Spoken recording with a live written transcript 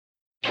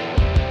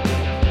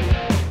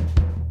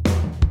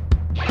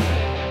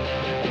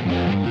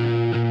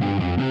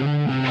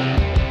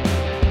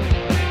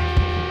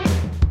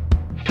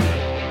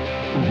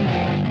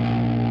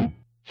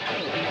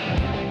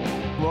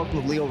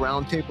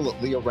Roundtable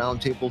at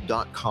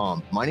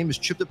leoroundtable.com. My name is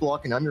Chip the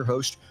Block, and I'm your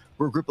host.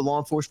 We're a group of law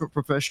enforcement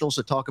professionals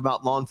that talk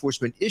about law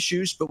enforcement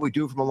issues, but we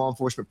do it from a law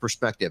enforcement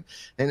perspective.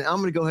 And I'm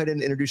going to go ahead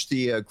and introduce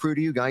the crew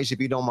to you guys,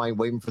 if you don't mind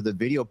waiting for the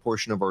video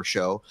portion of our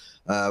show.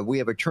 We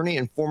have attorney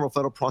and former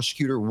federal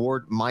prosecutor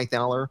Ward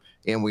Mythaler,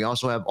 and we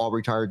also have all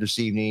retired this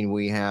evening.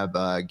 We have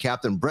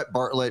Captain Brett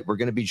Bartlett. We're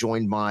going to be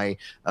joined by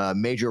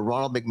Major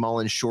Ronald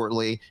McMullen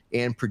shortly,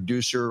 and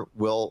producer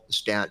Will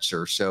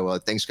Statzer. So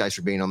thanks, guys,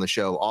 for being on the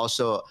show.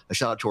 Also, a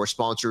shout out to our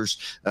sponsors.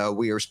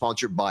 We are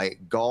sponsored by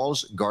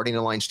Galls, Guardian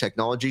Alliance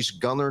Technologies,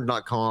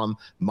 Gunlearn.com,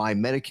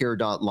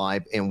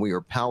 MyMedicare.live, and we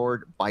are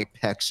powered by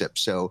PEXIP.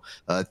 So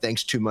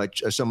thanks so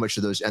much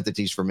to those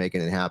entities for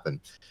making it happen.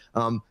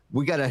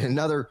 We got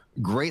another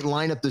great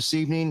lineup this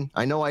evening.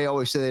 I know I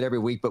always say that every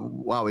week, but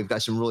wow, we've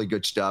got some really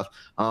good stuff.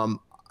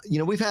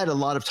 We've had a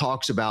lot of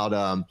talks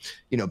about,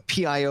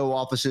 PIO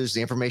offices,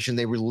 the information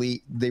they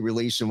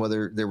release, and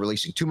whether they're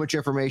releasing too much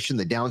information,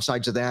 the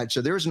downsides of that.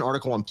 So there's an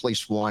article on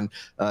Place One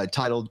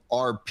titled,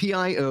 "Are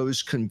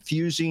PIOs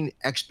Confusing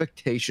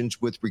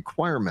Expectations with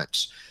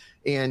Requirements?"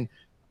 And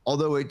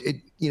although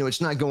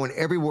it's not going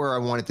everywhere I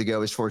want it to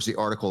go as far as the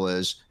article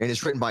is, and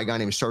it's written by a guy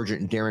named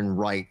Sergeant Darren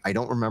Wright. I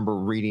don't remember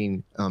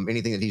reading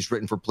anything that he's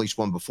written for Police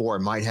One before. I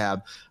might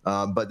have,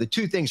 but the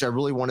two things I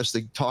really want us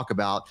to talk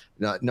about,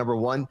 number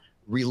one,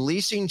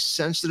 releasing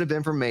sensitive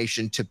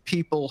information to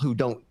people who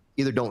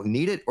either don't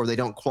need it or they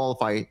don't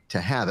qualify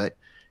to have it.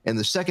 And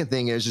the second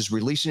thing is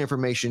releasing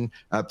information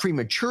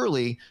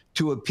prematurely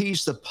to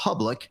appease the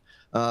public,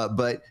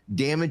 but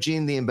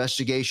damaging the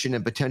investigation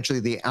and potentially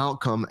the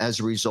outcome as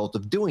a result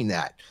of doing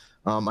that.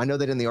 I know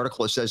that in the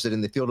article it says that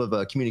in the field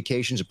of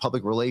communications and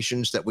public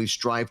relations that we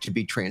strive to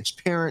be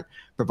transparent,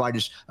 provide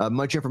as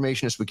much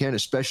information as we can,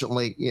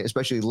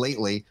 especially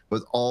lately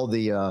with all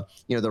the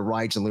the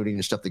riots and looting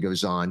and stuff that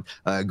goes on.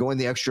 Going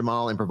the extra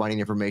mile and providing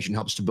information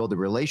helps to build the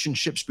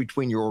relationships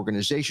between your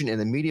organization and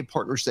the media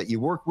partners that you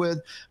work with.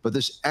 But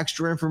this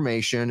extra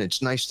information,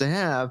 it's nice to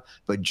have,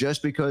 but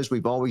just because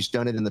we've always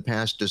done it in the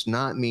past does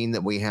not mean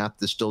that we have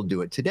to still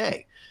do it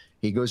today.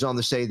 He goes on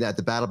to say that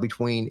the battle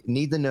between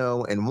need to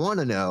know and want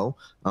to know,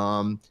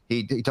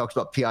 he talks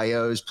about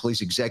PIOs,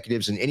 police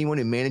executives, and anyone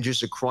who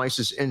manages a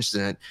crisis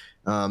incident.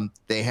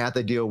 They have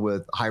to deal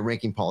with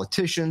high-ranking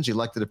politicians,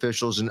 elected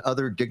officials, and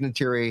other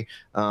dignitary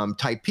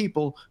type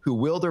people who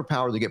wield their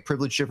power to get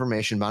privileged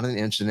information about an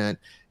incident.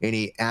 And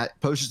he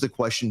poses the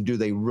question, do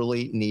they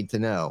really need to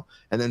know?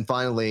 And then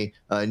finally,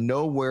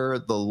 know where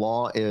the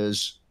law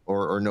is,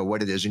 or know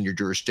what it is in your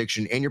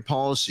jurisdiction and your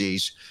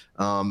policies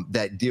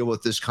that deal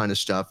with this kind of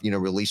stuff,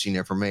 releasing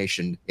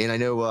information. And I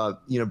know,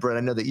 Brett, I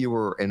know that you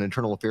were an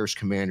internal affairs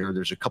commander.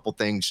 There's a couple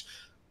things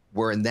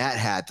wearing that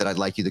hat that I'd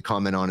like you to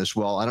comment on as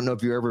well. I don't know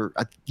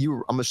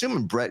if I'm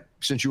assuming, Brett,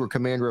 since you were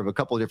commander of a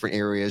couple of different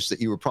areas,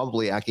 that you were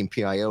probably acting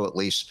PIO at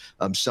least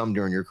some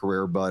during your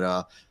career.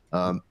 But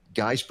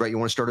guys, Brett, you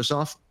want to start us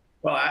off?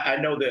 Well, I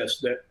know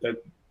this,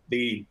 that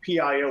the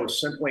PIO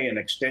is simply an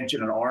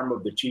extension, an arm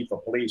of the chief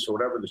of police, or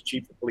whatever the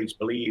chief of police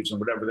believes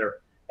and whatever their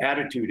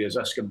attitude is,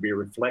 that's going to be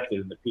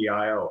reflected in the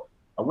PIO.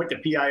 I went to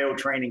PIO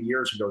training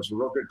years ago. It's a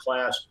real good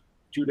class,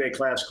 2-day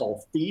class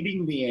called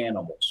Feeding the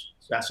Animals.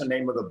 That's the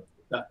name of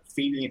the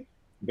feeding.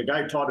 The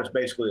guy taught us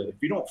basically that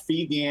if you don't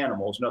feed the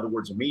animals, in other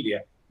words, the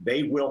media,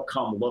 they will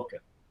come looking.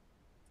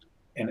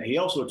 And he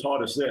also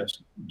taught us this: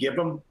 give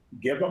them,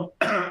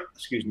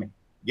 excuse me,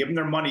 give them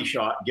their money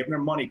shot, give them their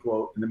money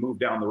quote, and then move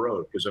down the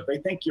road. Because if they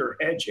think you're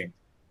hedging,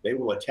 they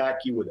will attack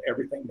you with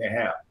everything they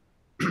have.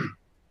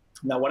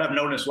 Now, what I've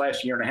noticed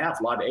last year and a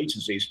half, a lot of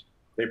agencies,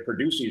 they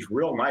produce these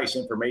real nice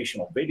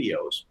informational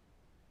videos.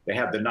 They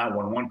have the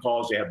 911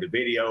 calls, they have the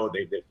video,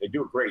 they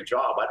do a great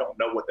job. I don't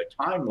know what the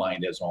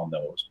timeline is on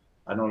those.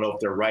 I don't know if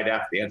they're right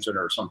after the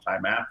incident or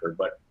sometime after,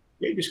 but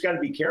you just got to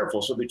be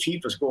careful. So the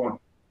chief is going,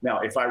 now,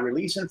 if I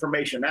release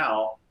information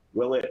now,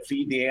 will it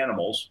feed the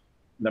animals?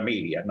 The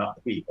media, not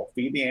the people,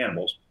 feed the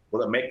animals.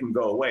 Will it make them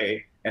go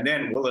away? And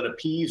then will it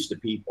appease the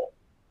people?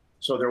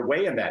 So they're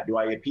weighing that. Do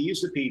I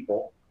appease the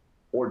people,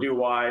 or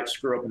do I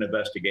screw up an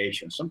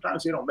investigation?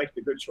 Sometimes they don't make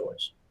the good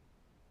choice.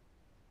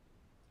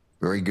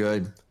 Very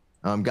good.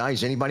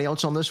 Guys, anybody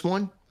else on this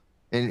one?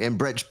 And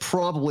Brett's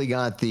probably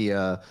got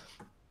the,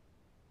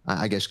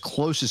 I guess,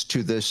 closest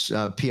to this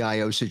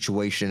PIO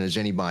situation as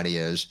anybody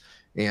is.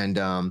 And,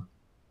 I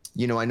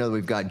know that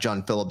we've got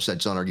John Phillips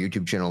that's on our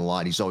YouTube channel a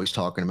lot. He's always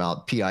talking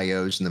about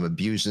PIOs and them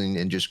abusing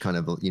and just kind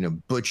of,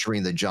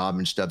 butchering the job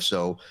and stuff.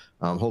 So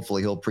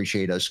hopefully he'll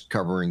appreciate us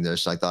covering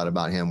this. I thought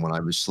about him when I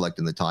was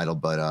selecting the title,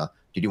 but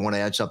did you want to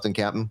add something,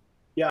 Captain?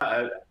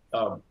 Yeah,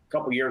 a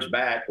couple years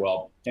back,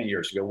 10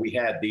 years ago, we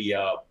had the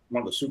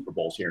one of the Super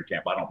Bowls here in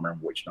Tampa. I don't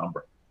remember which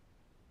number.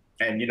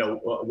 And,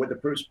 with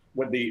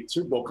the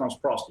Super Bowl comes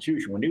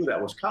prostitution. We knew that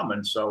was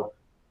coming. So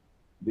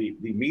the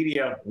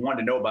media wanted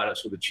to know about it.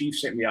 So the chief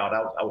sent me out.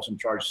 I was in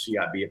charge of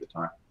CIB at the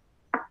time.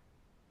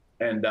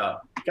 And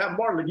Captain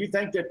Bartlett, do you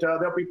think that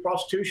there'll be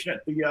prostitution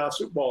at the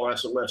Super Bowl? I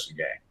said, listen,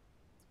 gang,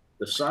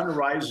 the sun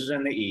rises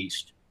in the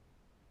east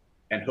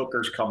and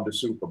hookers come to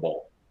Super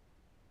Bowl.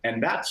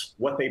 And that's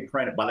what they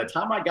printed. By the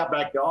time I got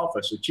back to the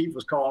office, the chief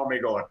was calling me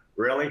going,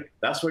 really?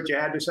 That's what you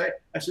had to say?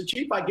 I said,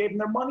 Chief, I gave them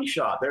their money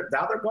shot.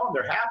 Now they're gone.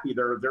 They're happy.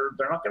 They're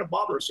not going to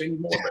bother us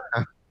anymore.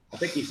 But I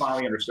think he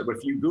finally understood. But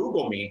if you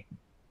Google me,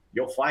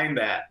 you'll find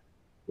that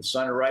the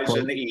sun rises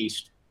in the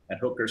east and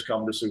hookers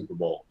come to Super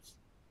Bowl.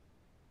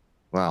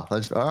 Wow,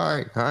 that's all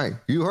right. All right.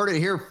 You heard it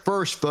here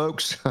first,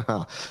 folks.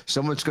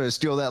 Someone's going to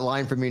steal that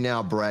line from me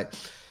now, Brett.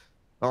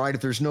 All right,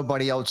 if there's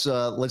nobody else,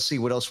 let's see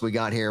what else we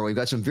got here. We've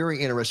got some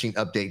very interesting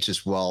updates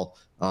as well.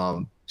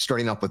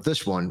 Starting off with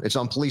this one. It's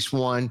on Police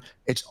One.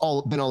 It's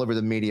been all over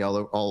the media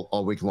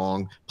all week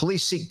long.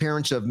 Police seek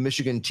parents of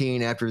Michigan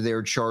teen after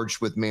they're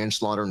charged with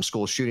manslaughter and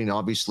school shooting.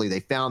 Obviously, they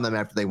found them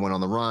after they went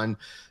on the run.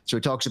 So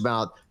it talks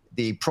about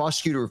the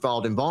prosecutor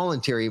filed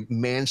involuntary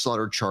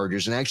manslaughter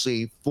charges, and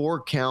actually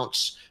 4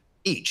 counts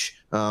each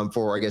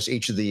for, I guess,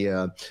 each of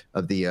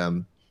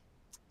the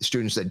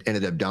students that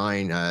ended up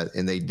dying.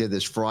 And they did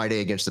this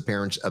Friday against the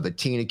parents of a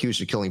teen accused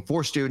of killing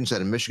 4 students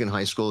at a Michigan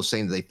high school,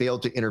 saying that they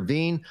failed to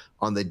intervene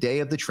on the day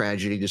of the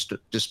tragedy,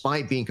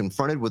 despite being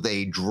confronted with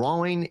a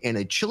drawing and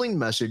a chilling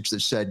message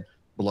that said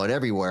blood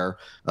everywhere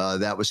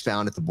that was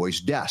found at the boy's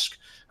desk.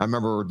 I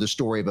remember the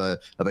story of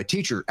a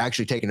teacher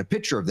actually taking a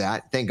picture of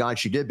that. Thank God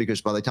she did, because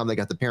by the time they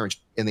got the parents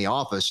in the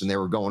office and they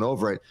were going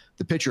over it,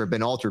 the picture had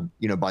been altered,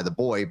 by the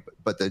boy,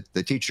 but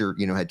the teacher,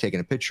 had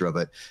taken a picture of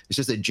it. It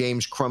says that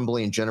James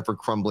Crumbly and Jennifer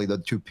Crumbly, the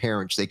 2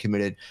 parents, they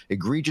committed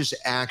egregious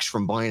acts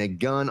from buying a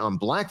gun on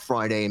Black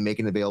Friday and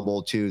making it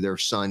available to their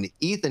son,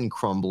 Ethan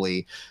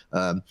Crumbly,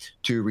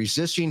 to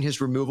resisting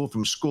his removal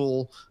from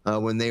school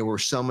when they were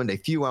summoned a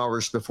few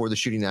hours before the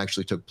shooting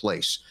actually took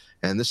place.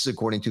 And this is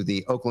according to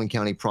the Oakland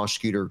County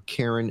prosecutor,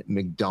 Karen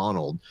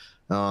McDonald.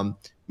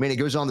 It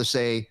goes on to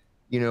say,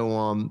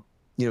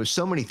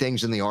 so many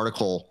things in the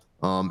article.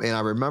 And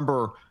I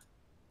remember,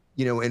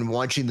 in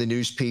watching the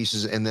news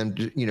pieces, and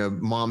then,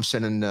 mom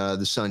sending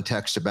the son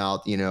text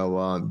about,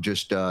 LOL,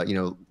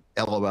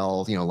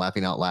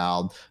 laughing out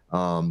loud,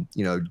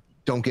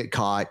 don't get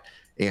caught.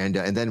 And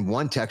then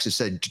one text that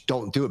said,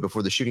 don't do it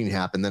before the shooting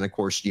happened. Then, of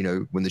course,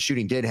 when the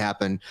shooting did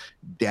happen,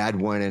 dad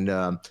went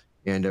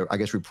and I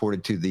guess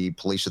reported to the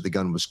police that the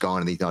gun was gone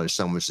and he thought his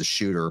son was the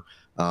shooter.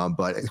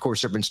 But of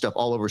course, there's been stuff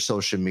all over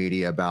social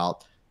media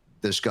about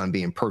this gun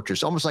being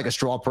purchased, almost like a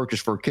straw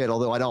purchase for a kid.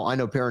 Although I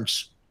know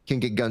parents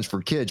can get guns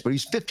for kids, but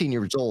he's 15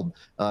 years old.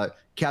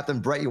 Captain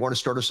Brett, you want to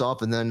start us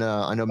off? And then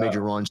I know Major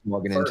Ron's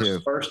logging in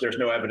too. First, there's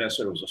no evidence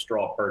that it was a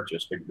straw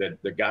purchase.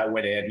 The guy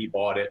went in, he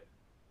bought it.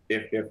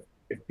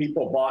 If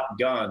people bought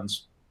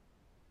guns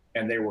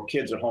and they were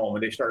kids at home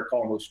and they started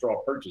calling those straw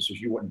purchases,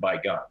 you wouldn't buy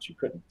guns. You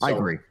couldn't. So, I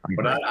agree.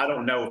 But I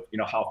don't know,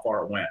 how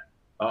far it went.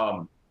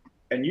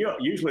 And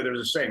usually there's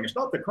a saying, it's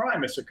not the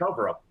crime, it's the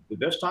cover up.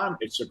 This time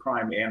it's the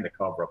crime and the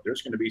cover up.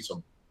 There's going to be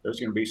some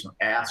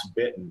ass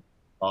bitten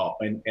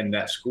in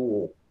that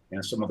school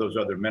and some of those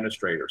other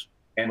administrators.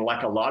 And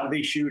like a lot of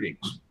these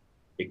shootings,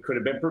 it could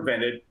have been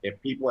prevented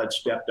if people had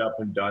stepped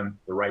up and done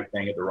the right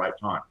thing at the right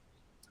time.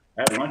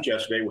 I had lunch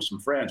yesterday with some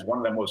friends. One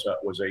of them was a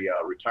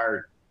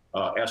retired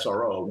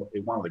SRO,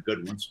 one of the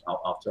good ones,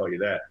 I'll tell you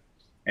that.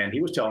 And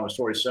he was telling a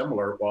story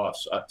similar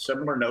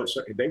notes.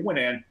 They went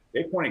in,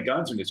 they pointed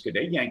guns at this kid.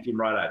 They yanked him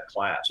right out of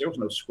class. There was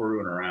no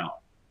screwing around.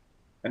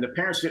 And the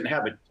parents didn't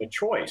have a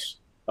choice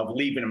of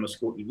leaving him at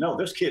school. No,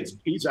 this kid's,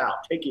 he's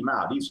out. Take him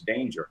out. He's a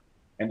danger.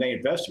 And they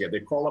investigate. They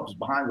crawl up his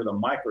behind with a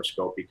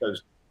microscope,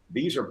 because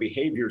these are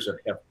behaviors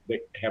that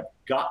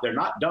they're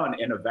not done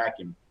in a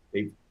vacuum.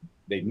 They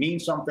mean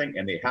something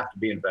and they have to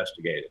be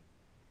investigated.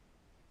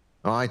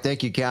 All right,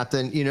 thank you,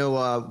 Captain.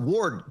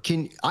 Ward,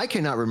 I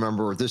cannot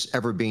remember this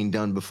ever being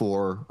done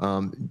before.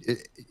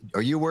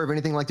 Are you aware of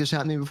anything like this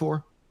happening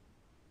before?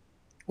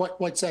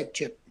 What's that,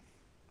 Chip?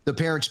 The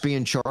parents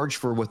being charged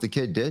for what the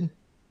kid did?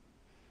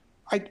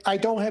 I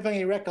don't have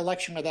any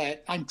recollection of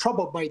that. I'm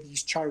troubled by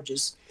these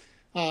charges.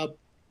 Some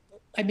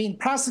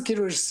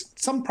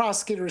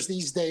prosecutors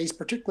these days,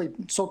 particularly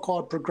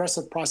so-called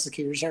progressive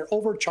prosecutors, are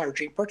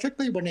overcharging,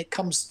 particularly when it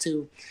comes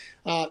to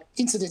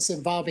incidents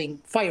involving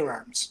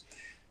firearms.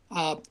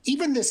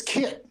 Even this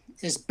kid,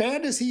 as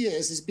bad as he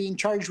is being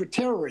charged with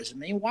terrorism.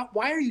 I mean,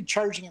 why are you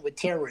charging it with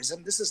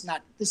terrorism? This is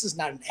not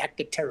an act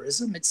of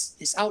terrorism.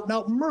 It's out and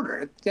out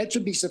murder. That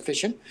should be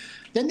sufficient.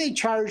 Then they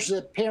charge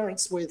the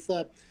parents with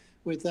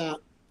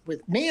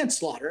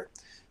manslaughter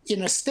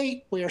in a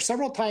state where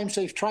several times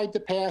they've tried to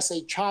pass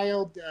a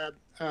child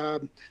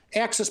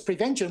access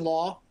prevention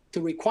law to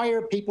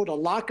require people to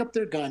lock up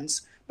their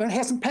guns, but it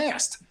hasn't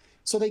passed.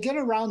 So they get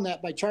around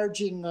that by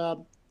charging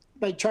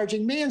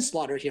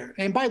manslaughter here.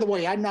 And by the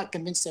way, I'm not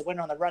convinced they went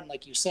on the run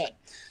like you said.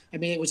 I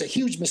mean, it was a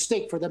huge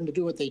mistake for them to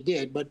do what they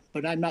did, but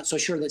I'm not so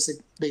sure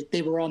that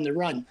they were on the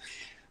run.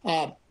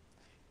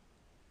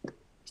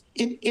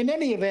 In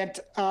any event,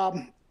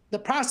 the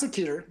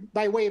prosecutor,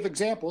 by way of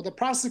example,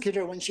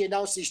 when she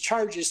announced these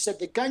charges, said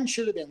the gun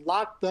should have been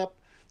locked up.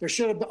 There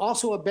should have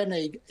also been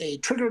a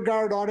trigger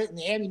guard on it, and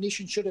the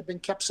ammunition should have been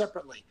kept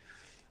separately.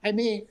 I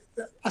mean,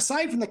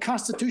 aside from the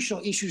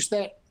constitutional issues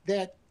that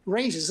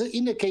raises it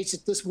indicates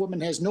that this woman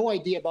has no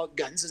idea about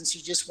guns, and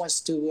she just wants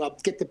to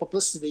get the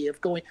publicity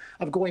of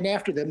going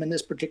after them in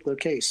this particular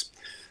case.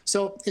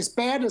 So as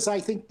bad as I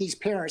think these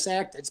parents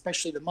acted,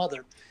 especially the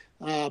mother,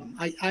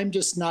 I'm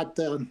just not.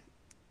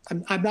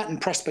 I'm not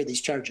impressed by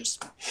these charges.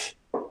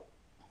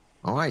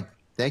 All right,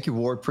 thank you,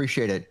 Ward.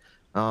 Appreciate it.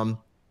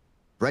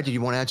 Brett, did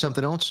you want to add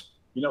something else?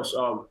 You know,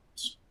 some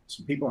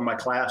people in my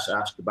class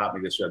asked about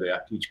me this other day. I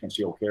teach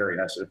concealed carry,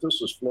 and I said, if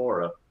this was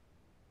Florida,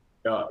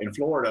 in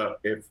Florida,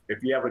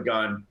 if you have a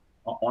gun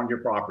on your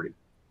property,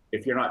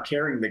 if you're not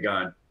carrying the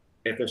gun,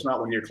 if it's not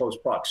within your close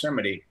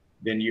proximity,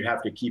 then you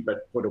have to keep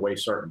it put away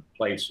certain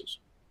places.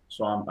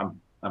 So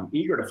I'm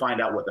eager to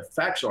find out what the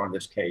facts are in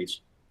this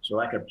case, so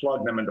I could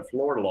plug them into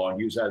Florida law and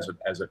use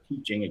as a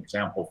teaching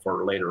example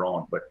for later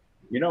on. But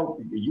you know,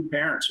 you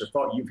parents have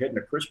thought you've hidden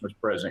a Christmas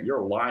present.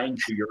 You're lying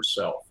to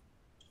yourself.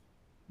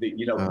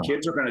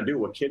 Kids are going to do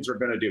what kids are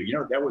going to do. You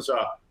know, that was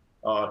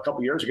a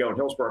couple years ago in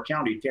Hillsborough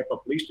County. Tampa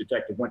police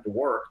detective went to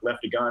work,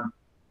 left a gun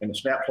in the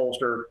snap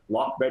holster,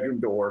 locked bedroom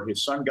door.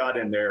 His son got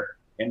in there.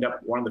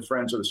 One of the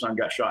friends of the son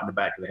got shot in the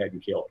back of the head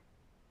and killed.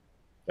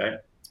 Okay,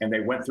 and they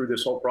went through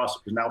this whole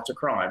process because now it's a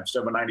crime,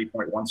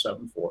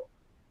 790.174,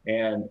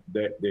 and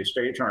the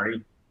state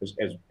attorney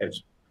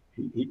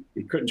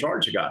he couldn't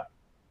charge the guy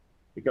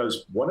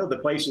because one of the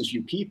places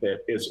you keep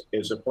it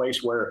is a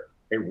place where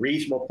a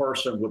reasonable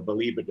person would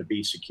believe it to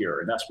be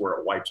secure, and that's where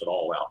it wipes it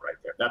all out right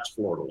there. That's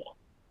Florida law.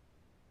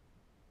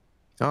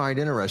 All right,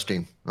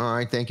 interesting. All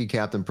right, thank you,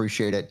 Captain.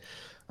 Appreciate it.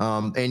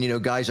 And, you know,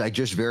 guys, I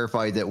just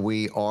verified that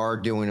we are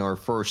doing our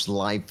first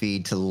live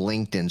feed to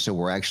LinkedIn. So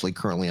we're actually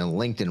currently on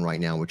LinkedIn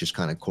right now, which is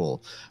kind of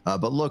cool.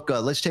 But look,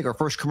 let's take our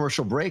first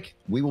commercial break.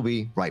 We will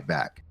be right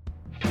back.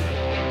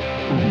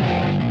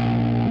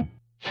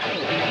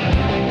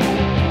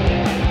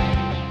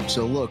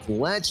 So look,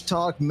 let's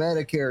talk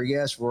Medicare.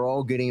 Yes, we're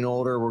all getting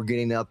older. We're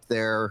getting up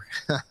there.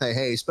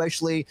 Hey,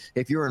 especially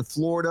if you're in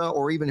Florida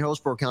or even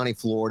Hillsborough County,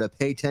 Florida,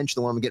 pay attention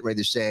to what I'm getting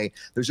ready to say.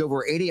 There's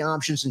over 80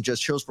 options in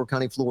just Hillsborough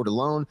County, Florida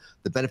alone.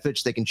 The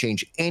benefits, they can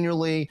change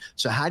annually.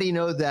 So how do you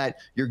know that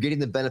you're getting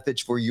the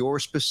benefits for your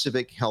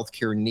specific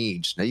healthcare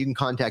needs? Now, you can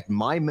contact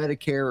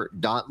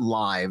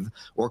mymedicare.live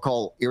or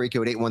call area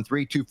code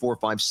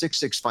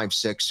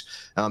 813-245-6656.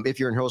 If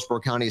you're in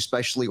Hillsborough County,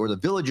 especially, or the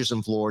villages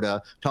in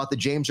Florida, talk to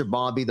James or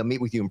Bobby. They'll meet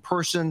with you in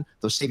person.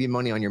 They'll save you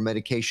money on your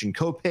medication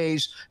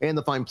copays, and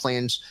they'll find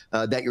plans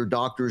that your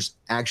doctors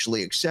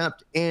actually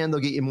accept, and they'll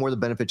get you more of the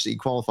benefits that you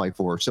qualify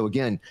for. So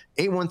again,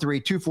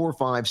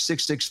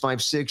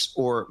 813-245-6656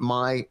 or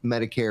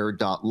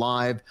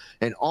mymedicare.live.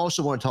 And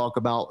also want to talk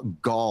about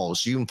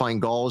Galls. You can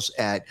find Galls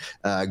at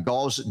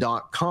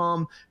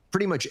galls.com.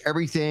 Pretty much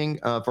everything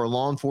for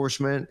law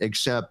enforcement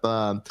except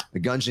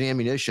guns and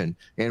ammunition.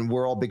 And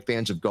we're all big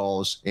fans of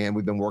Galls, and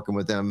we've been working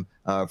with them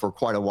for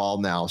quite a while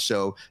now.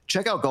 So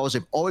check out Galls.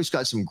 They've always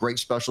got some great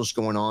specials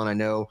going on. I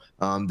know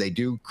they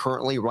do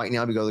currently right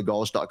now if you go to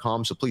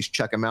galls.com. So please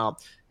check them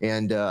out,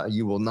 and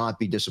you will not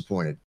be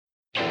disappointed.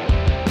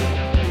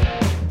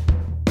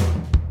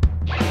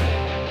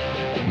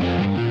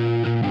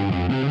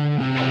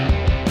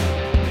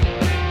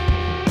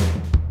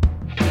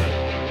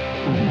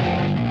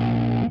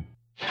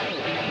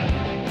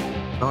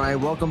 All right,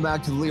 welcome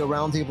back to the Leo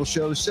Roundtable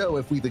Show. So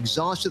if we've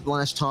exhausted the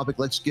last topic,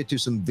 let's get to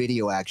some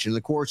video action. And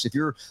of course, if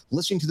you're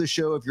listening to the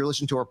show, if you're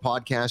listening to our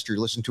podcast, or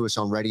you're listening to us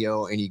on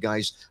radio, and you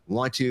guys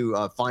want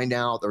to find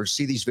out or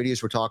see these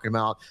videos we're talking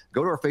about,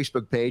 go to our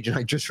Facebook page. And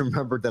I just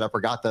remembered that I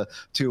forgot to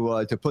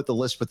put the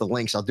list with the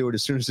links. I'll do it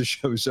as soon as the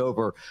show's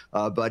over.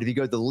 But if you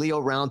go to the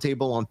Leo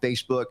Roundtable on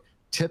Facebook,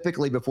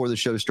 typically before the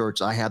show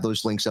starts, I have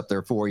those links up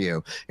there for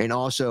you. And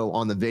also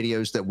on the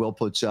videos that Will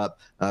puts up,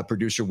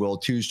 producer Will,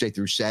 Tuesday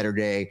through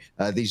Saturday,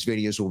 these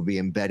videos will be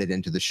embedded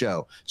into the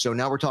show. So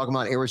now we're talking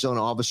about Arizona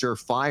officer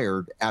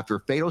fired after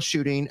fatal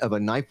shooting of a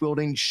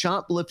knife-wielding,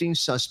 shoplifting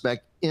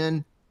suspect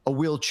in a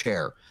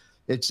wheelchair.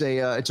 It's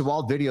a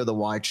wild video to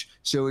watch.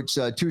 So it's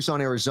Tucson,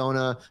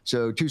 Arizona.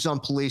 So Tucson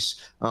police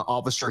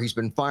officer, he's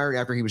been fired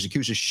after he was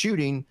accused of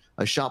shooting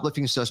a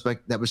shoplifting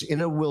suspect that was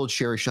in a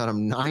wheelchair. He shot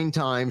him 9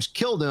 times,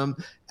 killed him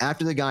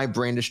after the guy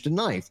brandished a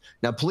knife.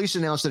 Now, police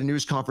announced at a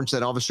news conference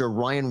that Officer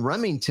Ryan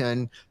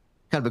Remington,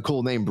 kind of a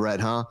cool name, Brett,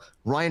 huh?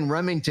 Ryan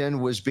Remington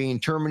was being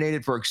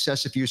terminated for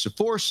excessive use of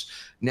force.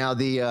 Now,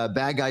 the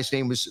bad guy's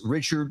name was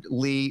Richard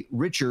Lee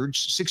Richards,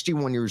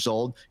 61 years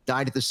old,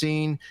 died at the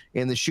scene,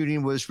 and the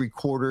shooting was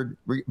recorded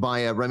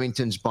by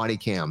Remington's body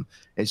cam.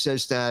 It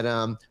says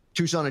that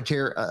Tucson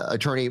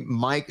attorney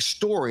Mike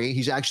Story,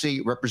 he's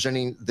actually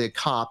representing the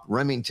cop,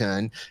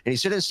 Remington, and he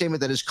said in a statement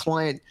that his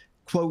client,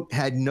 quote,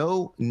 had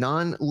no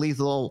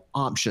non-lethal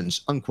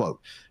options, unquote.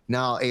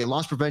 Now, a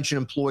loss prevention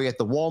employee at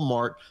the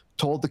Walmart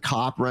told the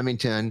cop,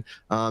 Remington,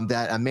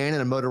 that a man in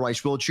a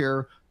motorized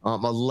wheelchair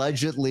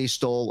allegedly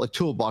stole a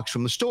toolbox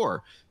from the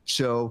store.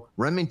 So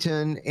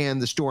Remington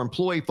and the store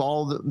employee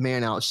follow the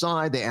man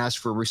outside. They ask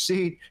for a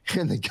receipt,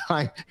 and the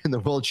guy in the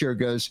wheelchair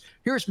goes,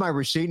 "Here's my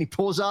receipt." And he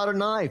pulls out a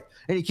knife,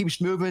 and he keeps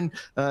moving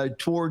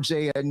towards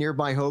a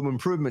nearby home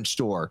improvement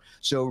store.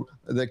 So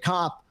the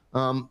cop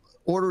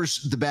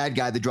orders the bad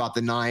guy to drop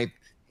the knife,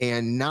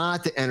 and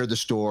not to enter the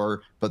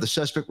store, but the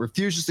suspect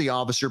refuses the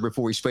officer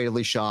before he's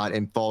fatally shot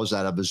and falls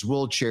out of his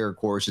wheelchair. Of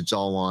course, it's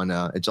all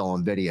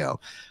on video.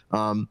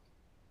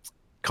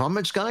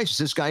 Comments, guys? Is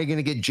this guy going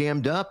to get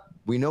jammed up?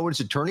 We know what his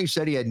attorney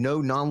said. He had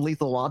no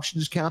non-lethal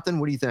options, Captain.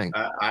 What do you think?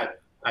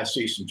 I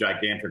see some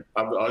gigantic,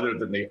 other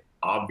than the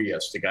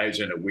obvious, the guy's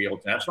in a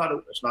wheelchair. It's not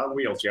a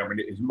wheelchair. I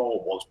mean, he's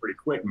mobile. It's pretty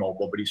quick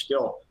mobile, but he's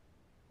still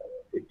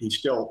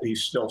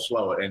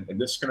slow. And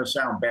this is going to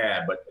sound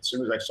bad, but as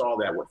soon as I saw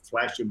that, what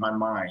flashed in my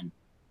mind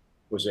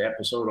was the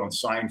episode on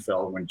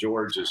Seinfeld when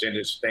George is in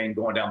his thing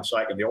going down the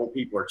side and the old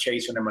people are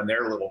chasing him in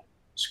their little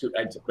scoot.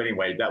 But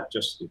anyway, that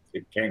just,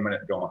 it came in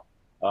it going.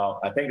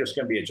 I think there's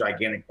going to be a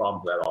gigantic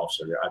problem for that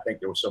officer there. I think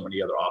there were so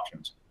many other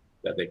options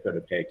that they could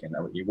have taken.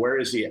 Where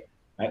is he?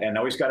 I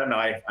know he's got a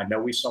knife. I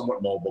know he's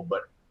somewhat mobile,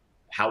 but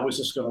how is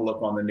this going to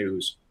look on the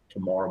news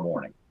tomorrow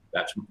morning?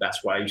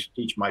 That's why I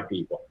teach my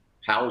people.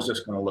 How is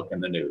this going to look in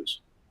the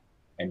news?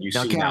 And you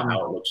see now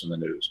how it looks in the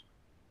news.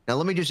 Now,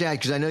 let me just add,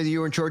 because I know that you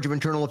were in charge of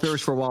internal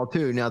affairs for a while,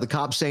 too. Now, the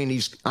cop's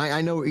saying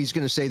I know he's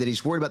going to say that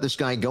he's worried about this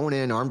guy going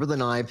in armed with a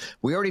knife.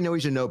 We already know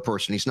he's a no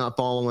person. He's not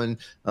following,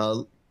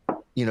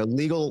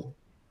 legal,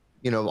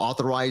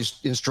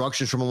 authorized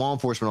instructions from a law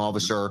enforcement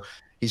officer.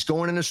 He's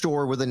going in a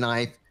store with a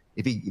knife.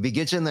 If he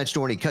gets in that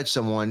store and he cuts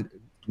someone,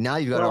 now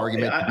you've got an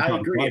argument. I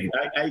agree.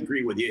 I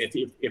agree with you.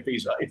 If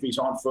he's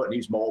on foot and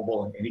he's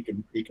mobile and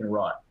he can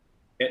run,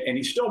 and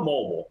he's still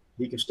mobile,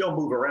 he can still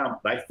move around.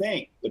 But I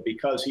think that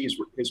because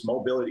his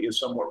mobility is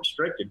somewhat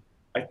restricted,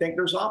 I think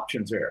there's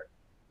options there.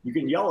 You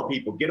can yell at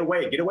people, get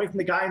away from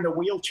the guy in the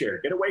wheelchair,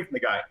 get away from the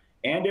guy.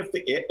 And if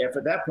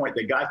at that point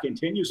the guy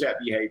continues that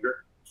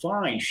behavior,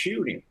 fine,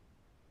 shoot him.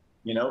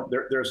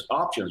 There's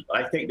options.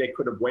 But I think they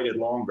could have waited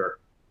longer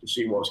to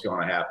see what was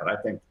going to happen.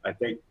 I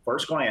think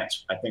first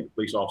glance, I think the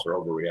police officer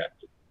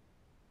overreacted.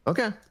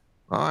 Okay.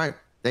 All right.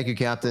 Thank you,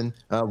 Captain.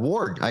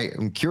 Ward,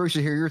 I'm curious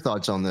to hear your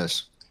thoughts on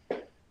this.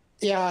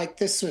 Yeah, I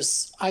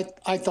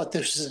thought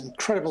this was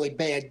incredibly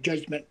bad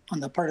judgment on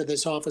the part of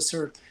this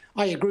officer.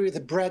 I agree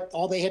with Brett.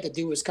 All they had to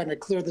do was kind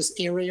of clear this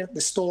area, the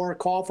store,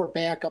 call for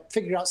backup,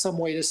 figure out some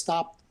way to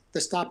stop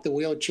the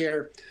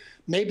wheelchair.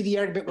 Maybe the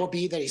argument will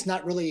be that he's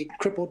not really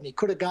crippled and he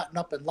could have gotten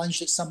up and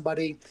lunged at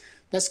somebody.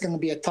 That's going to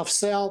be a tough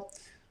sell.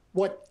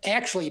 What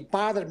actually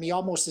bothered me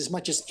almost as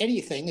much as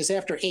anything is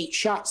after 8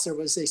 shots, there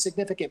was a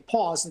significant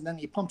pause, and then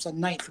he pumps a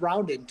 9th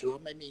round into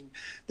him. I mean,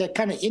 that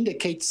kind of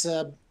indicates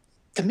to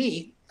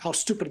me how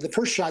stupid the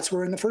first shots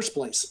were in the first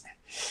place.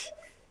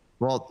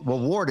 Well,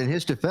 Ward, in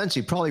his defense,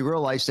 he probably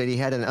realized that he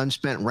had an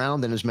unspent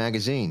round in his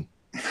magazine.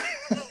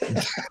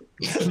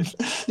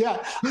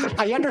 Yeah,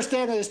 I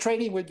understand that his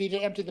training would be to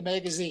empty the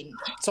magazine.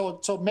 So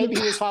maybe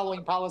he was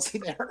following policy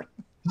there.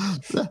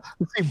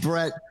 Hey,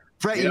 Brett,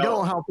 you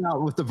don't help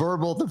out with the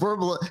verbal,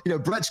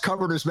 Brett's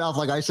covered his mouth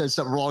like I said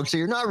something wrong. So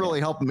you're not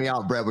really helping me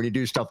out, Brett, when you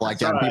do stuff like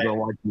that. Right. People are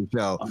watching the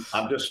show.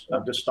 I'm just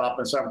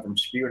stopping something from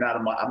spewing out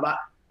of my,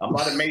 I'm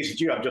not amazed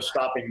at you. I'm just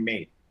stopping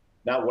me.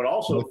 Now, what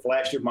also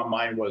flashed in my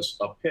mind was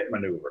a pit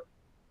maneuver.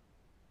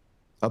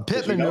 A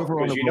pit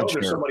maneuver on the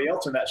wheelchair. There's somebody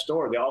else in that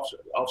store. The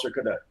officer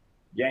could have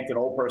yanked an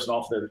old person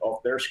off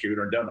their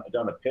scooter and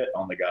done a pit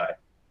on the guy.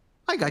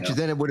 I got you.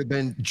 Then it would have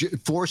been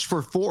force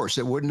for force.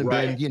 It wouldn't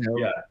have been,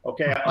 Yeah.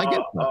 Okay.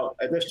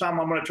 At this time,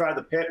 I'm going to try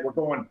the pit. We're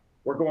going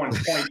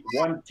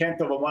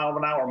 0.1/10 of a mile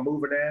an hour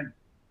moving in.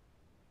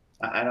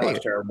 I know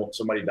it's terrible.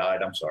 Somebody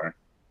died. I'm sorry.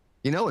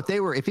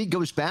 If he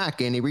goes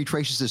back and he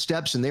retraces the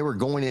steps and they were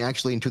going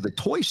actually into the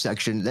toy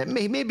section, that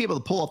may be able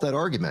to pull off that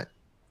argument.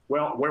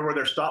 Well, where were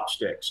their stop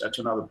sticks? That's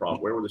another problem.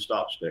 Where were the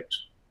stop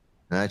sticks?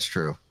 That's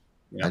true.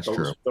 That's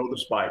true. Throw the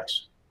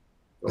spikes.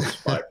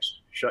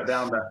 Shut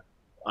down the.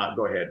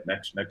 Go ahead.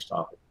 Next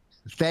topic.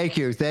 Thank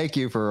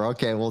you for.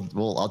 Okay,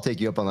 I'll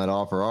take you up on that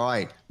offer. All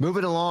right,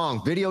 moving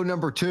along. Video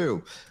number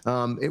 2.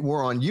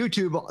 We're on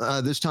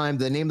YouTube this time.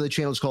 The name of the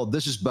channel is called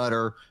This Is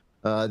Butter.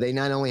 They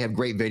not only have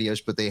great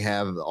videos, but they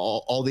have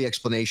all the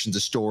explanations, the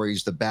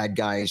stories, the bad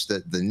guys,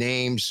 the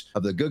names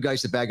of the good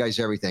guys, the bad guys,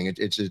 everything.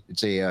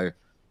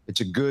 It's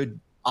a good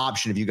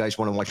option if you guys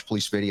want to watch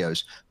police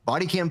videos.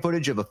 Body cam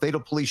footage of a fatal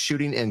police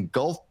shooting in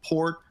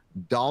Gulfport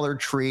Dollar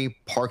Tree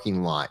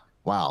parking lot.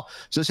 Wow.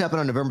 So this happened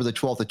on November the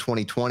 12th of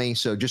 2020.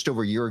 So just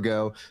over a year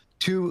ago,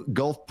 2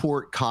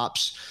 Gulfport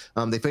cops,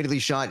 they fatally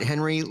shot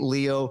Henry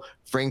Leo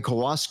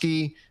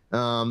Frankowski.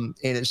 And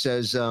it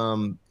says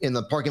in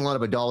the parking lot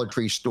of a Dollar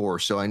Tree store.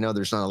 So I know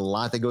there's not a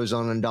lot that goes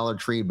on in Dollar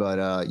Tree, but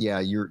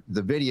the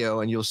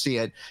video, and you'll see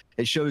it.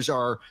 It shows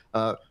our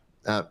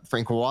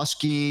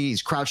Frankowski.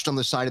 He's crouched on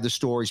the side of the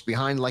store. He's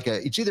behind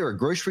it's either a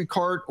grocery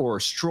cart or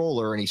a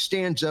stroller, and he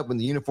stands up when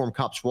the uniformed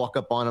cops walk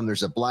up on him.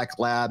 There's a black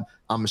lab,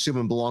 I'm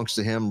assuming belongs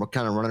to him,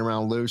 kind of running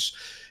around loose.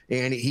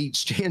 And he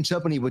stands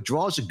up and he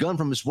withdraws a gun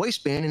from his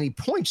waistband and he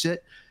points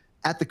it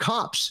at the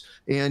cops.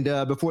 And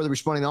before the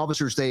responding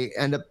officers, they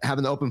end up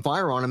having to open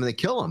fire on him and they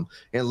kill him.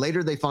 And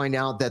later they find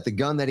out that the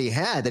gun that he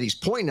had, that he's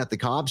pointing at the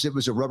cops, it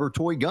was a rubber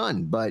toy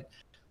gun. But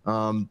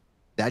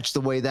that's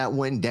the way that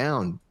went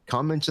down.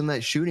 Comments on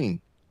that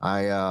shooting.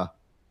 I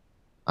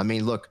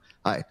mean, look,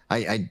 I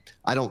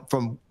don't,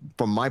 from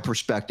my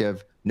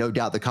perspective, no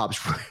doubt the cops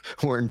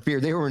were in fear.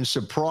 They were in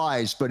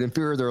surprise, but in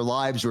fear of their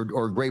lives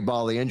or great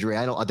bodily injury.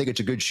 I think it's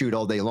a good shoot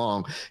all day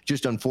long.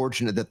 Just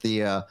unfortunate that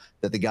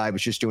the guy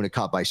was just doing a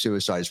cop by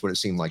suicide is what it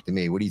seemed like to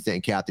me. What do you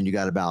think, Captain? You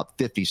got about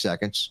 50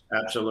 seconds.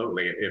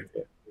 Absolutely. If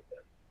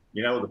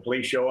the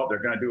police show up, they're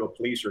going to do a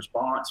police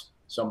response.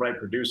 Somebody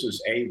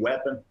produces a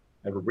weapon.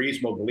 I have a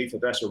reasonable belief that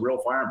that's a real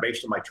firearm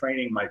based on my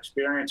training, my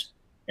experience.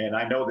 And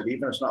I know that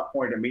even if it's not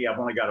pointed at me, I've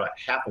only got a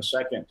half a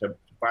second to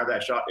fire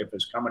that shot. If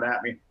it's coming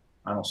at me,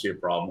 I don't see a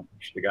problem.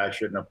 The guy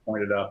shouldn't have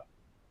pointed up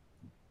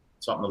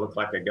something that looked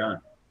like a gun.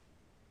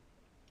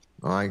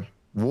 All right.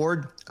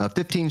 Ward,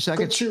 15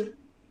 seconds.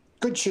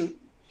 Good shoot.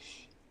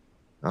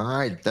 All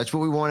right. That's what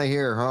we want to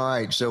hear. All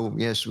right. So,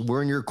 yes,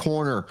 we're in your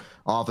corner,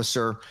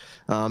 officer.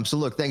 So,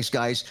 look, thanks,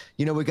 guys.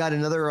 We got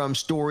another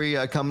story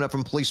coming up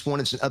from Police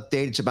One. It's an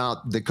update. It's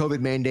about the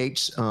COVID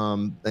mandates,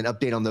 an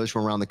update on those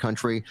from around the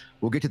country.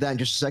 We'll get to that in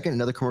just a second.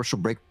 Another commercial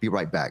break. Be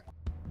right back.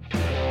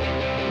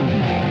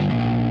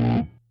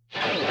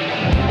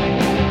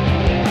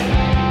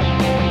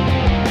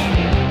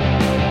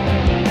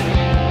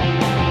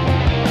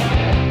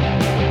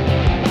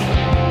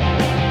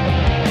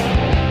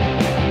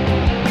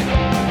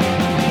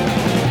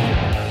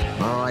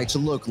 So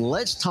look,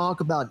 let's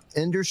talk about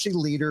industry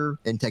leader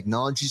in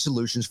technology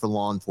solutions for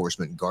law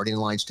enforcement, Guardian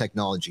Alliance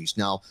Technologies.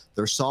 Now,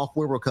 their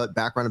software will cut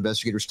background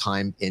investigators'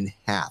 time in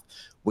half.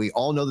 We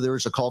all know that there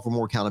is a call for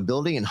more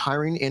accountability in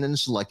hiring and in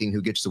selecting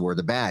who gets to wear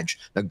the badge.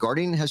 Now,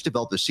 Guardian has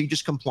developed a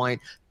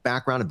CJIS-compliant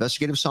background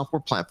investigative software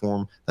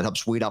platform that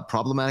helps weed out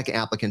problematic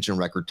applicants in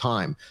record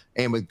time.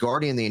 And with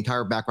Guardian, the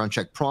entire background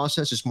check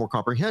process is more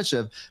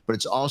comprehensive, but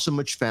it's also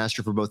much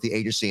faster for both the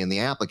agency and the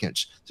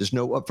applicants. There's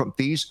no upfront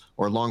fees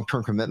or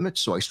long-term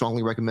commitments, so I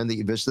strongly recommend that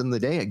you visit them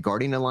today at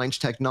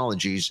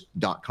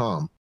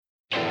GuardianAllianceTechnologies.com.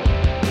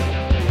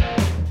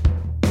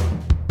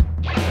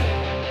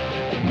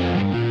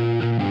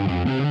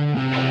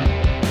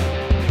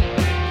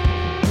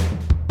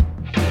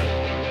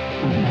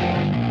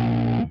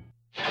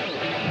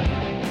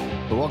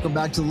 Welcome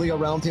back to the Leo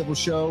Roundtable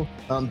Show.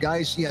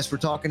 Guys, yes, we're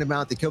talking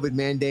about the COVID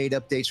mandate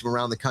updates from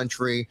around the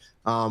country.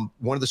 One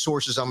of the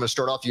sources I'm going to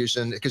start off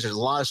using, because there's a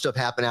lot of stuff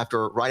happened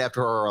right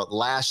after our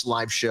last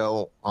live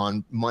show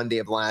on Monday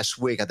of last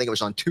week. I think it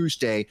was on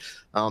Tuesday.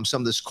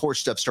 Some of this court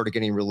stuff started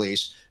getting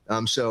released.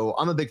 So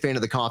I'm a big fan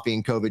of the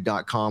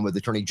coffeeandcovid.com with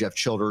Attorney Jeff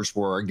Childers,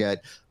 where I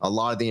get a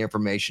lot of the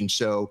information.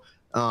 So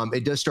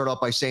it does start off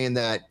by saying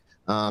that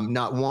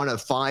not one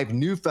of 5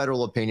 new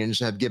federal opinions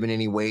have given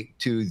any weight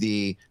to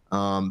the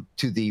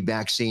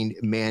vaccine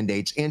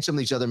mandates and some of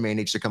these other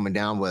mandates they're coming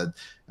down with.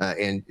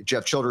 And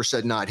Jeff Childers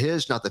said not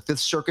the Fifth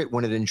Circuit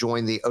when it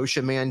enjoined the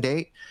OSHA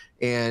mandate,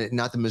 and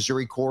not the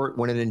Missouri court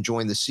when it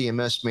enjoined the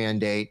CMS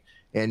mandate,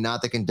 and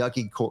not the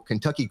Kentucky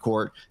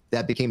court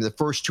that became the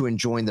first to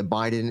enjoin the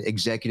Biden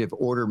executive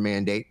order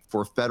mandate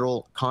for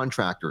federal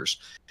contractors.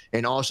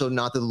 And also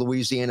not the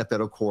Louisiana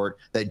federal court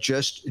that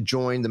just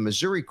joined the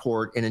Missouri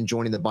court in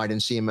enjoining the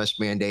Biden CMS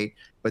mandate,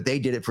 but they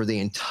did it for the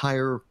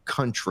entire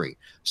country,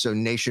 so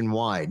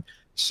nationwide.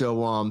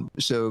 So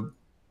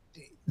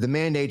the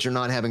mandates are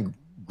not having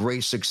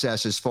great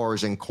success as far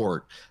as in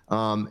court.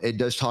 It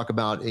does talk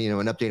about,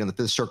 an update on the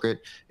Fifth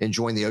Circuit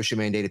enjoined the OSHA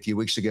mandate a few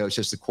weeks ago. It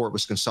says the court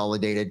was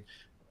consolidated,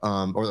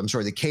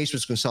 the case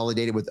was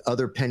consolidated with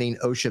other pending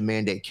OSHA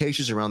mandate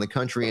cases around the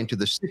country into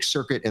the Sixth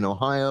Circuit in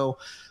Ohio.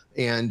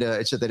 And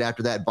it said that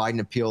after that, Biden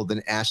appealed,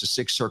 then asked the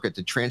Sixth Circuit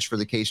to transfer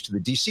the case to the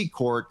D.C.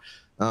 court,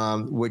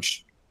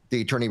 which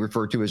the attorney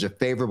referred to as a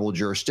favorable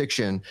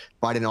jurisdiction.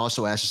 Biden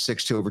also asked the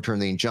Sixth to overturn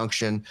the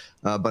injunction.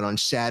 But on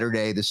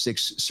Saturday, the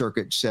Sixth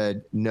Circuit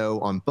said no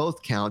on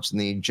both counts,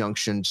 and the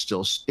injunction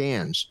still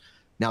stands.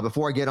 Now,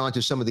 before I get on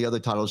to some of the other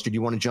titles, did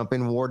you want to jump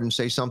in, Ward, and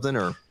say something?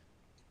 Or?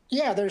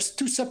 Yeah, there's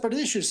 2 separate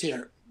issues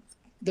here.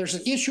 There's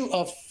an issue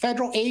of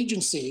federal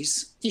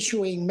agencies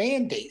issuing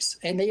mandates,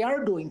 and they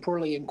are doing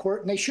poorly in court,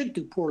 and they should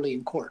do poorly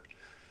in court.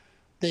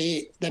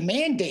 The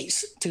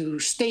mandates to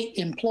state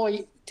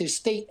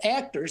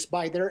actors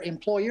by their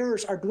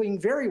employers are doing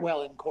very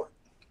well in court.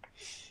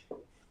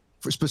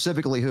 For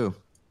specifically who?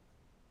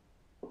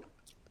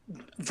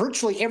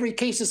 Virtually every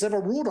case has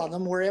ever ruled on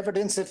them where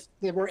evidence has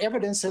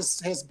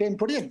been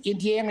put in.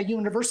 Indiana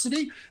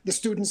University, the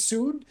students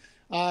sued.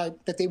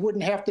 That they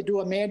wouldn't have to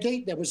do a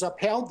mandate that was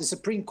upheld. The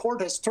Supreme Court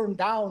has turned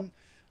down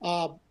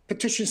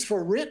petitions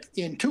for writ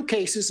in 2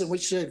 cases in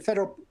which the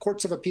federal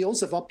courts of appeals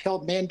have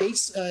upheld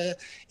mandates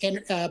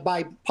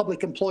by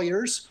public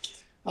employers.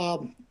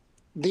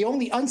 The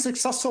only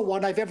unsuccessful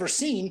one I've ever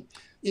seen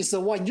is the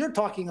one you're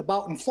talking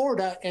about in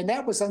Florida, and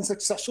that was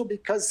unsuccessful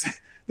because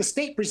the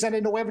state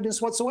presented no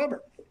evidence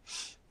whatsoever.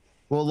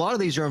 Well, a lot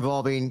of these are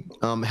involving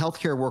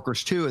healthcare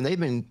workers too, and they've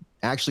been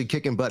actually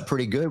kicking butt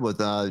pretty good with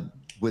the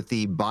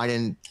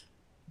Biden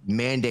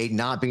mandate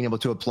not being able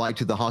to apply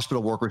to the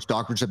hospital workers.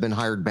 Doctors have been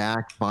hired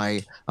back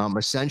by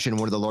Ascension,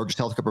 one of the largest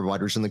healthcare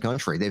providers in the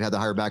country. They've had to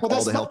hire back all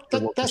the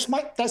healthcare workers.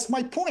 That's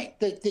my point.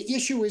 The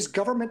issue is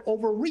government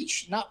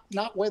overreach, not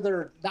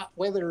whether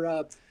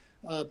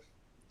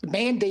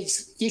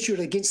mandates issued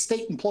against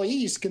state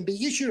employees can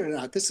be issued or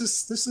not. This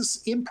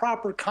is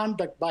improper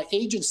conduct by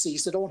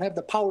agencies that don't have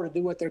the power to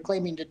do what they're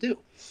claiming to do.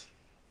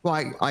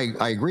 Well,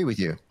 I agree with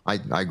you. I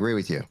agree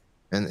with you.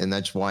 And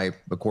that's why,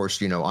 of course,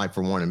 I,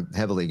 for one, am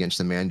heavily against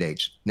the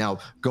mandates. Now,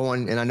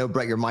 and I know,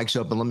 Brett, your mic's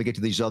open. Let me get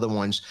to these other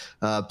ones.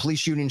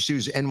 Police union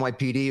sues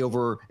NYPD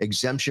over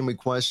exemption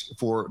requests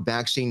for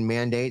vaccine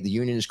mandate. The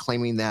union is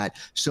claiming that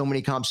so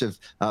many cops have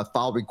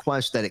filed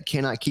requests that it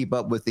cannot keep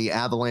up with the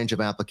avalanche of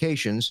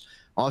applications.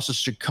 Also,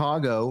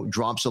 Chicago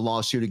drops a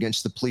lawsuit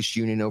against the police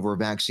union over a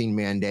vaccine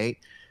mandate.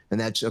 And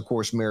that's, of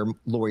course, Mayor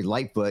Lori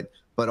Lightfoot.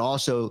 But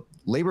also,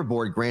 Labor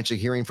Board grants a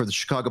hearing for the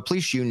Chicago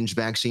Police Union's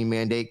vaccine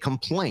mandate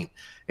complaint,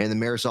 and the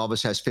mayor's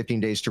office has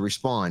 15 days to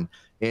respond.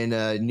 In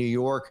New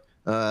York,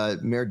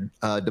 Mayor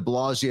de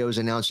Blasio is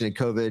announcing a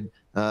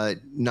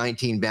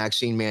COVID-19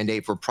 vaccine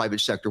mandate for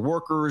private sector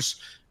workers,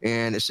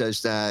 and it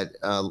says that,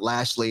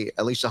 lastly,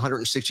 at least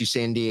 160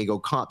 San Diego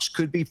cops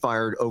could be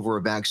fired over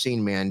a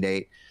vaccine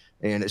mandate,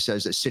 and it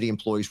says that city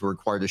employees were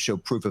required to show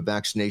proof of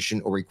vaccination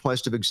or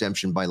request of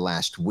exemption by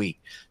last week.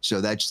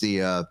 So that's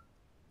the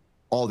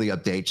all the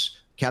updates.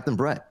 Captain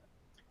Brett.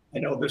 I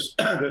know this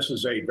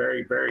is a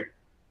very, very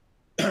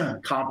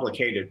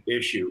complicated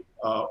issue.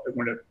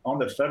 On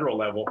the federal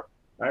level,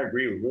 I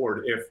agree with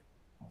Ward.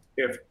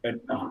 If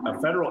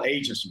a federal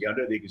agency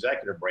under the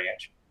executive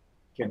branch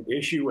can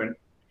issue an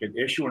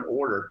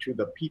order to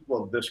the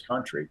people of this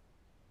country,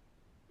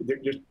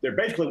 they're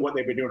basically what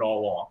they've been doing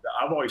all along.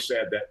 I've always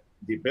said that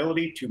the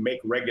ability to make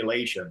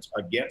regulations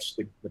against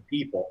the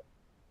people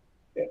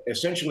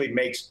essentially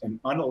makes an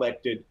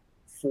unelected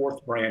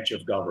fourth branch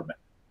of government.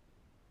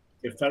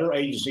 If federal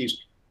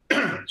agencies,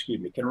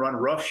 can run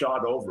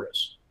roughshod over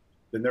us,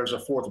 then there's a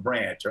fourth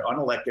branch. They're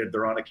unelected,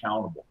 they're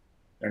unaccountable.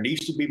 There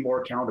needs to be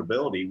more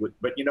accountability.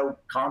 But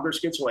Congress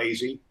gets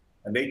lazy,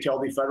 and they tell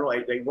the federal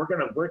agency, we're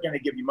gonna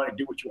give you money,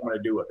 do what you want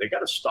to do with it. They got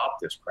to stop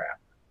this crap.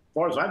 As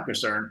far as I'm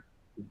concerned,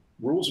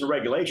 rules and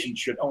regulations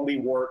should only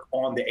work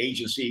on the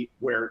agency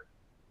where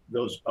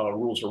those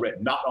rules are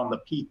written, not on the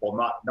people,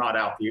 not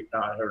out here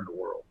in the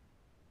world.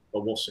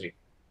 But we'll see.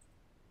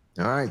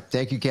 All right.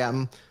 Thank you,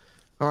 Captain.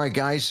 All right,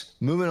 guys,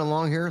 moving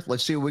along here.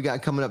 Let's see what we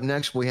got coming up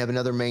next. We have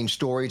another main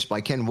story. It's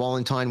by Ken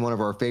Wallentine, one of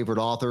our favorite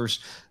authors.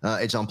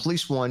 It's on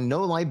Police One,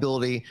 no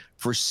liability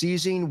for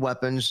seizing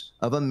weapons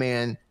of a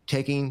man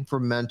taken for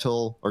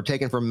mental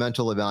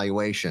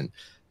evaluation.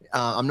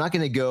 I'm not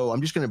going to go.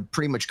 I'm just going to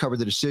pretty much cover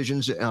the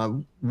decisions.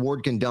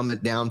 Ward can dumb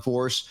it down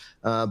for us.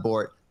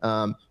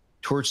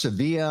 Towards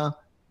Sevilla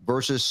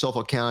versus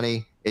Suffolk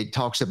County, it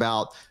talks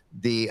about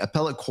the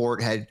appellate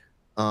court had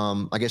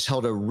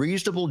held a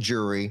reasonable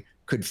jury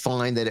could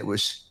find that it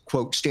was,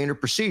 quote, standard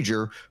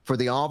procedure for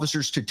the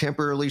officers to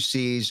temporarily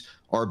seize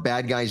our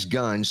bad guys'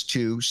 guns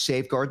to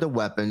safeguard the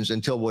weapons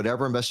until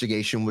whatever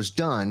investigation was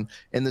done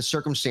in the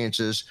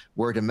circumstances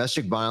where a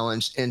domestic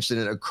violence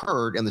incident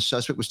occurred and the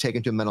suspect was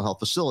taken to a mental health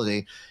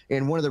facility.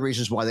 And one of the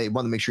reasons why they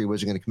wanted to make sure he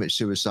wasn't going to commit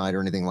suicide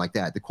or anything like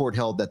that. The court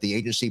held that the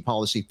agency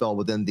policy fell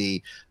within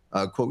the,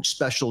 quote,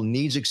 special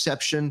needs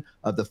exception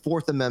of the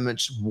Fourth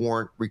Amendment's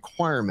warrant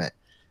requirement.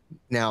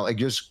 Now, it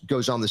just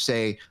goes on to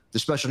say the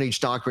special needs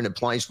doctrine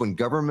applies when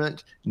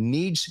government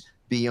needs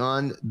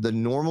beyond the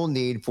normal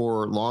need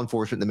for law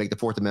enforcement to make the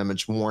Fourth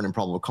Amendment's warrant and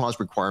probable cause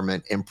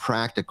requirement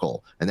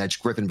impractical. And that's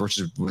Griffin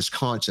versus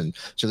Wisconsin.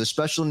 So the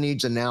special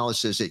needs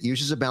analysis, it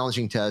uses a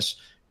balancing test,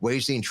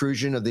 weighs the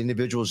intrusion of the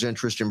individual's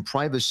interest in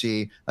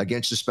privacy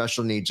against the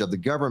special needs of the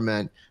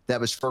government.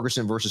 That was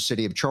Ferguson versus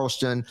City of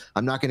Charleston.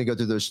 I'm not going to go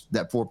through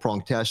that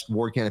four-pronged test.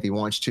 Ward can if he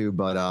wants to,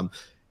 but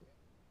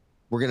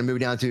we're going to move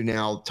down to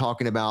now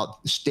talking about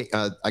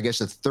a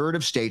third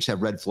of states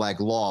have red flag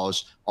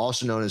laws,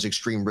 also known as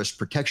extreme risk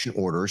protection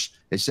orders.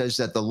 It says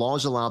that the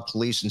laws allow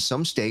police in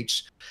some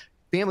states,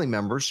 family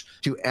members,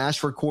 to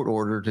ask for a court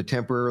order to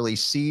temporarily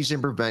seize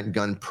and prevent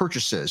gun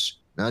purchases.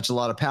 Now, that's a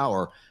lot of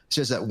power. It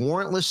says that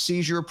warrantless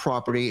seizure of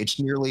property, it's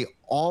nearly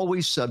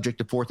always subject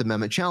to Fourth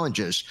Amendment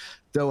challenges.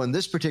 Though in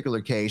this particular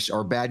case,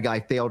 our bad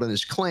guy failed in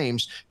his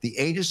claims, the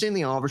agency and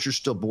the officer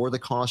still bore the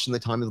cost in the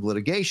time of the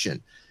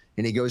litigation.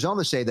 And he goes on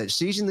to say that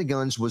seizing the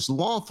guns was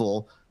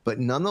lawful, but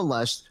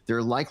nonetheless,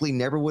 there likely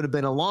never would have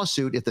been a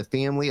lawsuit if the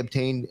family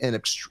obtained an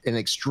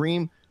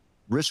extreme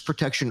risk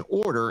protection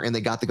order and they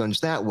got the guns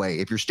that way.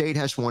 If your state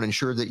has one,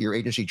 ensure that your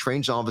agency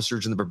trains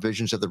officers in the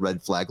provisions of the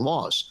red flag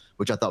laws,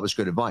 which I thought was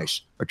good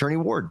advice. Attorney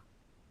Ward.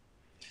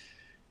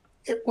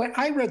 When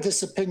I read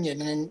this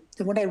opinion, and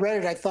when I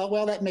read it, I thought,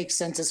 well, that makes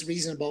sense. It's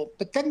reasonable.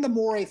 But then the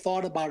more I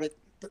thought about it,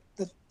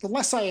 the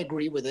less I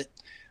agree with it.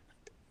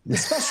 The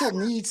special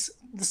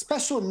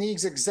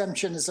needs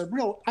exemption is I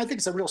think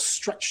it's a real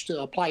stretch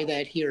to apply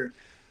that here.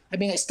 I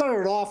mean, I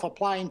started off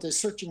applying to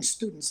searching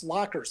students'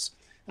 lockers,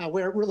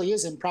 where it really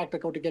is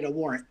impractical to get a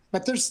warrant.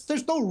 But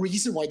there's no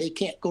reason why they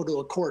can't go to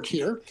a court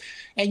here.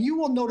 And you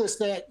will notice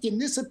that in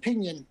this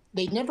opinion,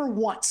 they never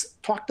once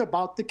talked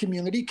about the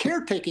community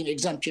caretaking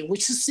exemption,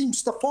 which this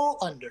seems to fall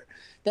under.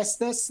 That's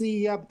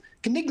the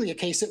Caniglia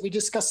case that we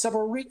discussed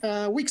several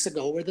weeks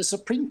ago, where the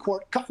Supreme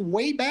Court cut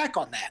way back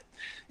on that.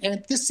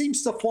 And this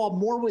seems to fall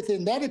more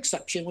within that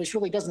exception, which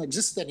really doesn't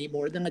exist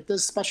anymore, than it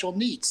does special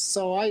needs.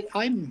 So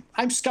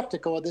I'm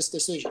skeptical of this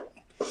decision.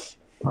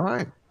 All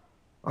right.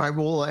 All right.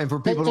 Well, and for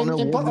people who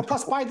don't know,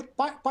 plus,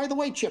 by the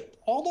way, Chip,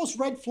 all those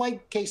red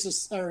flag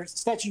cases or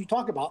statutes you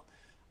talk about,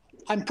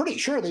 I'm pretty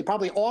sure they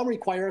probably all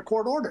require a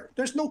court order.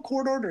 There's no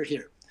court order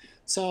here,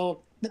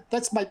 so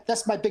that's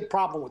my big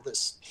problem with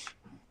this.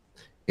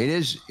 It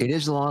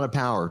is a lot of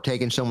power,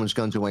 taking someone's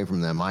guns away from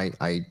them. I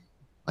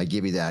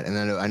give you that, and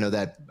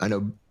I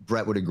know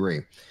Brett would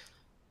agree.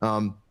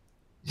 Yeah,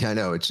 I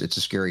know it's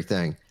a scary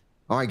thing.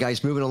 All right,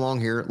 guys, moving along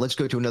here. Let's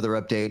go to another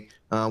update.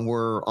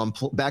 We're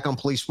back on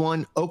Police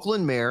One.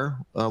 Oakland mayor,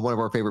 one of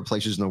our favorite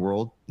places in the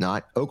world,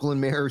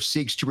 Oakland mayor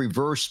seeks to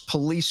reverse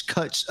police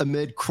cuts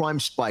amid crime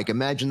spike.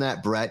 Imagine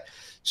that, Brett.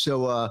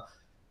 So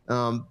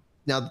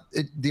now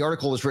the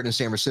article was written in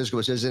San Francisco.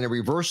 It says, in a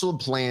reversal of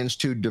plans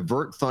to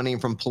divert funding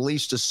from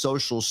police to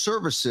social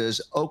services,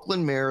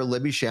 Oakland Mayor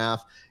Libby Schaaf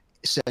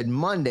said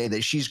Monday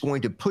that she's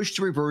going to push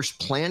to reverse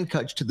planned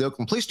cuts to the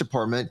Oakland Police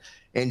Department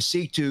and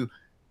seek to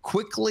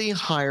quickly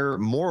hire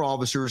more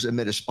officers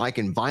amid a spike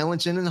in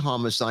violence and in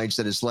homicides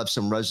that has left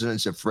some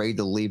residents afraid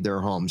to leave their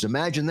homes.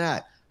 Imagine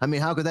that. I mean,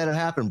 how could that have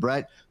happened,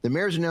 Brett? The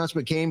mayor's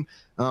announcement came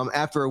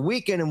after a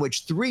weekend in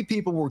which 3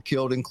 people were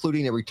killed,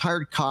 including a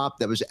retired cop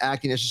that was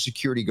acting as a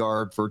security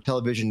guard for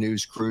television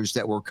news crews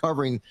that were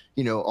covering,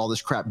 all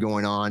this crap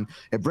going on.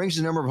 It brings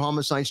the number of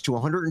homicides to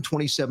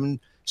 127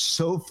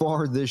 so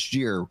far this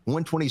year,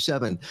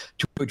 127.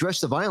 To address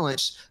the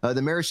violence,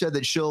 the mayor said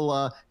that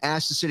she'll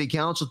ask the city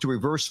council to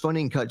reverse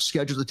funding cuts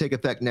scheduled to take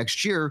effect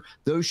next year,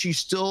 though she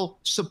still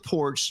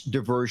supports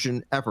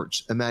diversion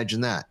efforts. Imagine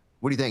that.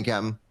 What do you think,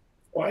 Captain?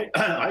 Well,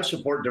 I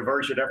support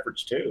diversion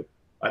efforts too.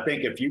 I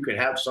think if you could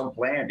have some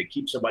plan to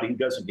keep somebody who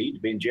doesn't need to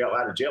be in jail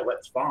out of jail,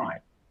 that's fine.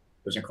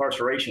 Because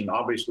incarceration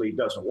obviously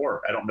doesn't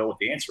work. I don't know what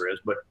the answer is,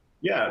 but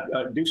yeah,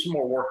 do some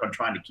more work on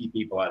trying to keep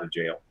people out of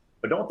jail.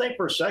 But don't think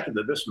for a second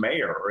that this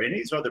mayor or any of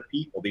these other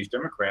people, these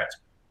Democrats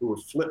who are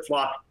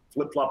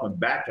flip-flopping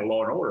back to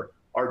law and order,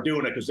 are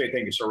doing it because they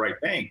think it's the right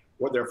thing.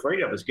 What they're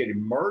afraid of is getting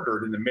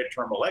murdered in the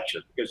midterm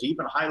elections, because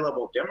even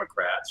high-level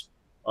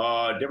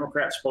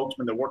Democrat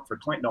spokesman that worked for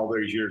Clinton all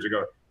those years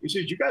ago, he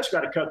says, you guys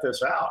got to cut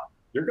this out.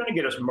 They're going to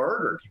get us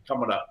murdered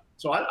coming up.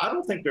 So I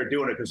don't think they're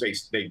doing it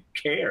because they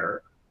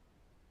care,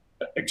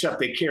 except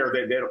they care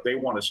that they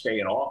want to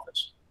stay in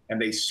office.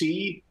 And they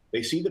see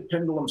the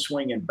pendulum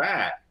swinging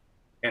back,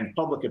 and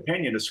public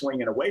opinion is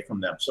swinging away from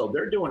them. So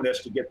they're doing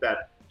this to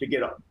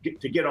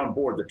get on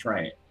board the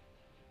train.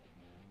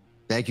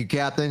 Thank you,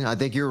 Captain. I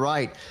think you're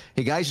right.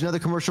 Hey, guys, another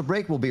commercial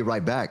break. We'll be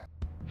right back.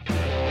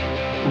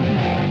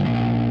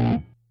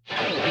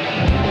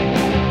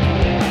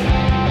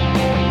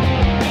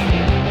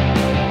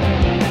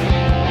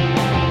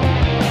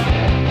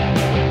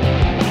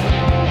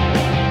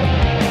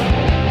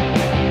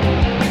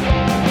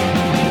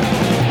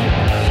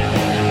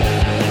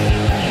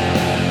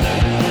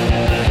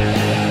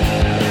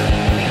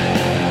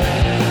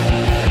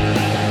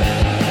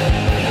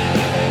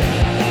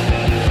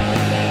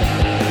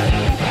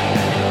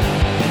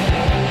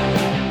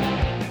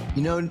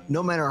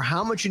 No matter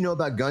how much you know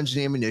about guns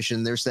and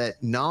ammunition, there's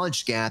that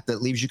knowledge gap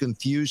that leaves you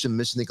confused and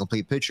missing the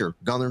complete picture.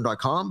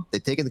 Gunlearn.com,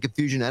 they've taken the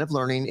confusion out of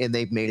learning and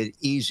they've made it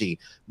easy.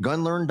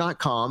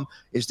 Gunlearn.com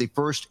is the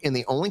first and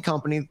the only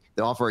company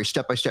that offer a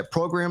step-by-step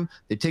program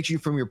that takes you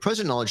from your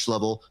present knowledge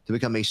level to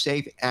become a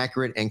safe,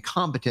 accurate, and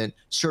competent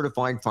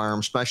certified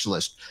firearm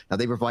specialist. Now,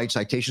 they provide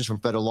citations from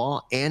federal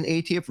law and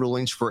ATF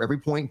rulings for every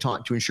point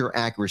taught to ensure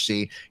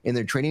accuracy, and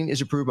their training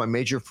is approved by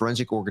major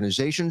forensic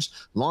organizations,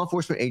 law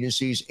enforcement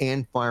agencies,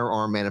 and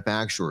firearm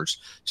manufacturers.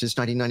 Since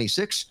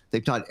 1996,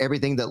 they've taught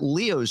everything that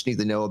Leos need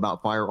to know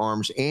about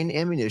firearms and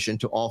ammunition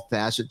to all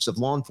facets of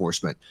law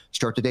enforcement.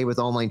 Start today with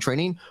online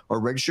training or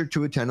register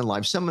to attend a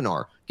live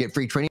seminar. Get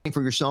free training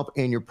for yourself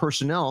and your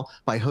personnel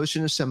by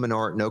hosting a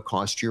seminar at no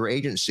cost to your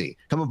agency.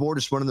 Come aboard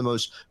as one of the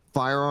most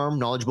firearm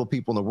knowledgeable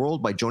people in the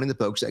world by joining the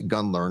folks at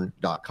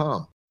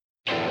gunlearn.com.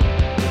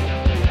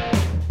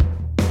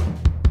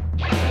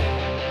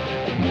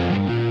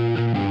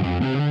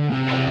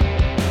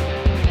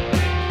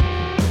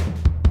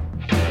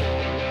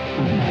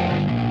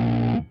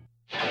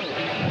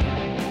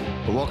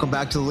 Welcome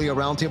back to the Leo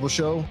Roundtable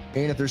Show.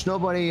 And if there's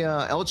nobody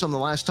else on the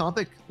last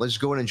topic, let's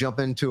go in and jump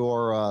into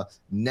our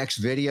next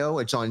video.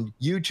 It's on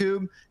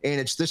YouTube, and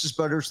This Is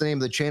Better's the name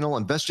of the channel.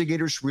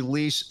 Investigators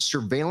release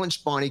surveillance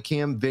body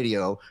cam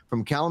video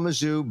from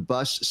Kalamazoo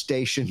bus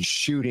station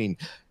shooting.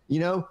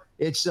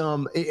 It's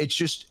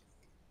just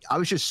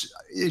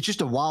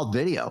a wild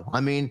video.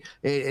 I mean,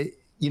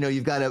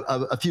 you've got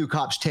a few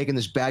cops taking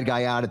this bad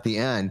guy out at the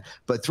end,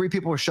 but 3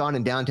 people were shot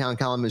in downtown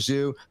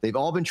Kalamazoo. They've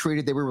all been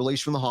treated. They were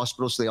released from the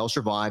hospital, so they all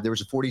survived. There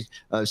was a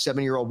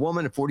 47-year-old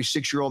woman, a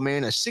 46-year-old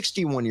man, a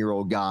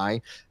 61-year-old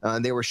guy.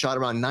 They were shot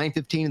around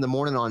 9:15 in the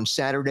morning on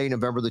Saturday,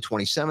 November the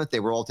 27th.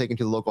 They were all taken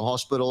to the local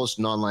hospitals,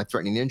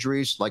 non-life-threatening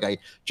injuries, like I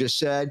just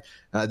said.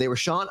 They were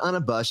shot on a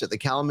bus at the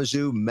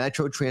Kalamazoo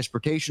Metro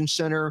Transportation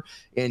Center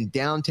in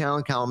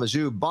downtown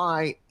Kalamazoo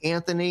by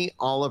Anthony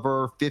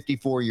Oliver,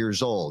 54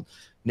 years old.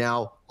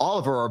 Now,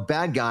 Oliver, our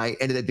bad guy,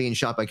 ended up being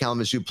shot by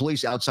Kalamazoo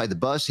police outside the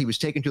bus. He was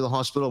taken to the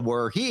hospital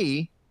where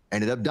he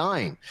ended up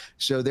dying.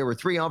 So there were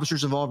 3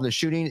 officers involved in the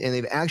shooting, and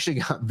they've actually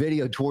got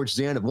video towards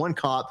the end of one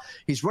cop.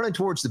 He's running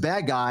towards the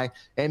bad guy,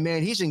 and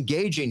man, he's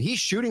engaging. He's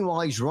shooting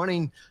while he's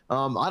running.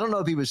 I don't know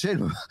if he was hit.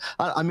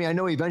 I mean, I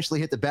know he eventually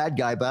hit the bad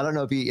guy, but I don't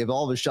know if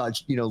all of his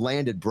shots,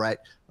 landed, Brett.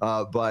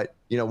 But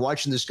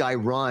watching this guy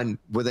run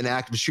with an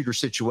active shooter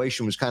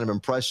situation was kind of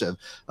impressive,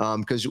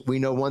 because we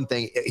know one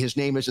thing: his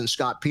name isn't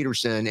Scott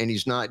Peterson, and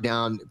he's not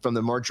down from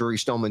the Marjorie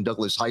Stoneman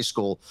Douglas High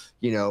School.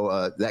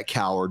 That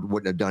coward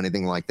wouldn't have done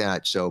anything like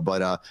that. So,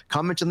 but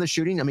comments on the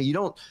shooting. I mean, you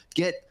don't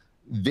get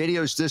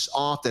videos this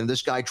often.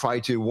 This guy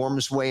tried to worm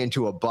his way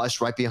into a bus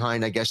right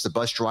behind, I guess, the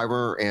bus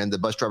driver, and the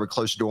bus driver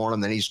closed the door on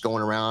him. Then he's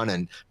going around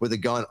and with a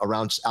gun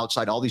around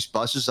outside all these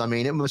buses. I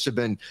mean, it must have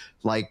been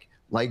like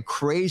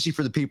crazy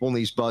for the people in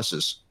these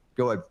buses.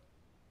 Go ahead.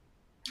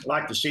 I'd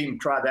like to see him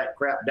try that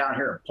crap down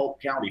here in Polk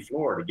County,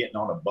 Florida, getting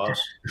on a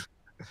bus.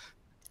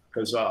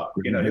 Because,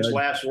 his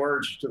last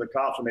words to the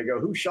cops when they go,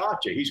 "Who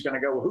shot you?" He's going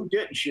to go, "Well, who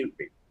didn't shoot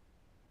me?"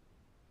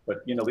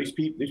 But,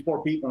 these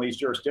poor people in these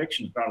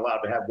jurisdictions are not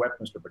allowed to have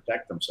weapons to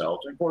protect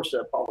themselves. And, of course,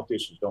 the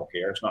politicians don't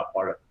care. It's not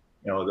part of,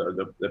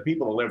 the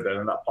people that live there,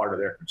 they're not part of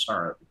their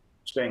concern.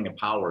 Staying in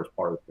power is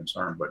part of the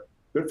concern. But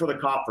good for the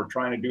cop for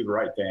trying to do the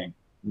right thing,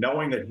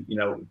 knowing that,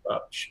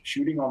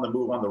 shooting on the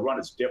move, on the run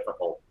is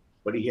difficult,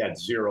 but he had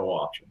 0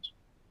 options.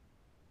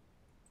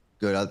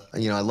 Good.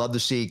 I love to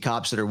see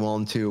cops that are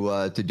willing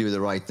to do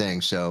the right thing.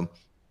 So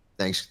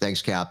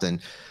thanks, Captain.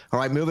 All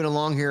right, moving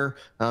along here.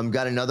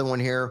 Got another one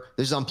here.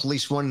 This is on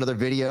Police One, another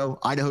video.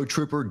 Idaho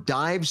trooper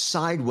dives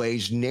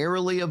sideways,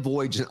 narrowly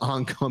avoids an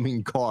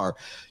oncoming car.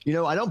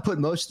 I don't put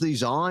most of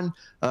these on,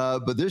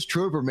 but this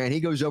trooper, man, he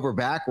goes over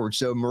backwards.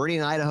 So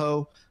Meridian,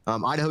 Idaho,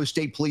 Idaho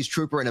State Police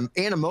trooper and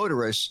a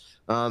motorist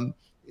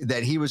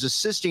that he was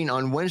assisting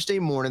on Wednesday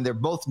morning. They're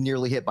both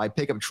nearly hit by a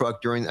pickup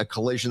truck during a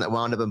collision that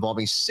wound up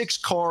involving 6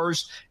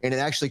 cars, and it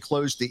actually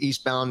closed the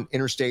eastbound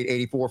Interstate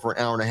 84 for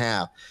an hour and a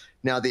half.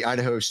 Now, the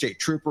Idaho State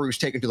trooper was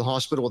taken to the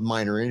hospital with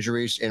minor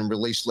injuries and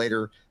released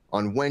later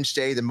on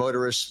Wednesday. The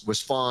motorist was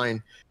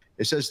fine.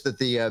 It says that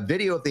the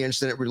video of the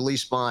incident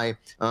released by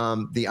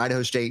the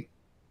Idaho State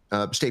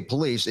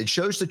Police, it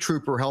shows the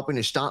trooper helping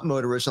a stop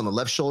motorist on the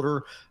left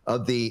shoulder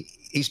of the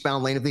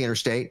eastbound lane of the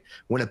interstate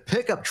when a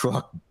pickup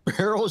truck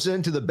barrels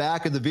into the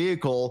back of the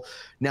vehicle.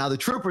 Now, the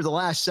trooper, the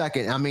last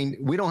second, I mean,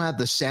 we don't have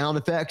the sound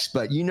effects,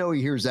 but he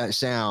hears that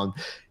sound.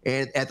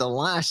 And at the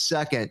last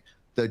second,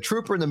 the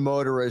trooper and the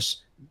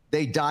motorist,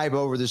 they dive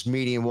over this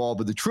median wall,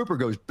 but the trooper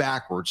goes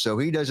backwards, so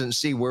he doesn't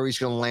see where he's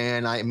going to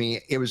land. I mean,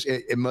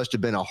 it must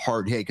have been a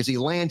hard hit because he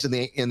lands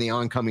in the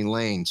oncoming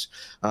lanes.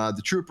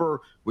 The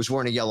trooper was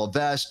wearing a yellow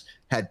vest,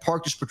 had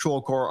parked his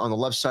patrol car on the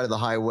left side of the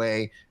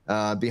highway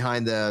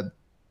behind the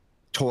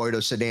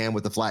Toyota sedan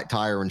with the flat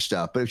tire and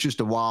stuff. But it's just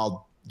a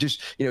wild.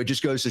 It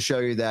just goes to show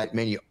you that,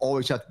 man, you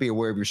always have to be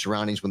aware of your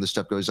surroundings when this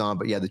stuff goes on.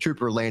 But yeah, the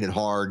trooper landed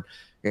hard,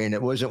 and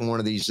it wasn't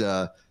one of these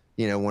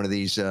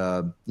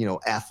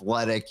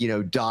athletic,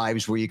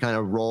 dives where you kind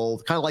of roll,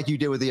 kind of like you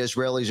did with the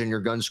Israelis in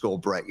your gun school,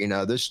 Brett.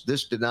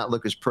 This did not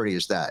look as pretty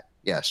as that.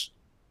 Yes.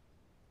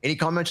 Any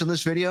comments on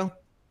this video?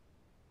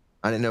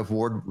 I didn't know if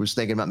Ward was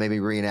thinking about maybe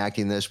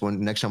reenacting this one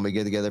next time we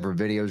get together for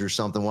videos or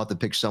something. We'll have to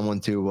pick someone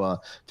to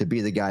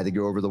be the guy to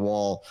go over the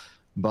wall.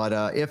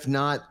 But if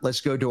not, let's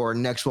go to our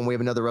next one. We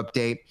have another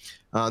update.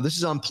 This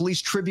is on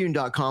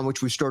policetribune.com,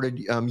 which we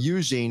started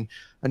using.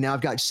 And now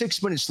I've got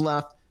 6 minutes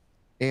left.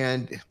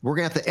 And we're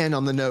going to have to end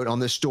on the note on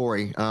this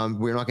story.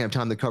 We're not going to have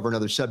time to cover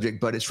another subject,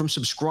 but it's from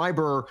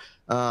subscriber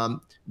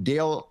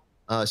Dale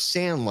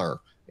Sandler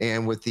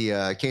and with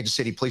the Kansas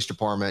City Police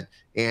Department.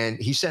 And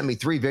he sent me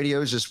 3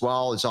 videos as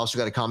well. It's also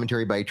got a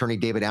commentary by attorney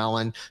David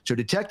Allen. So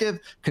detective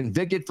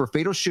convicted for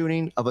fatal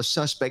shooting of a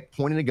suspect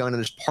pointing a gun at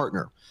his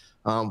partner.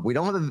 We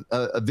don't have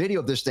a video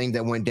of this thing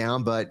that went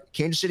down, but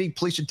Kansas City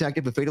police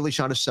detective who fatally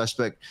shot a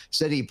suspect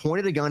said he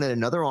pointed a gun at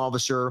another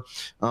officer,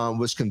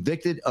 was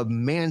convicted of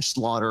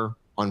manslaughter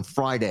on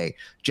Friday.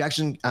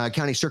 Jackson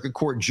County Circuit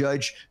Court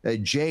Judge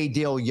J.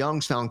 Dale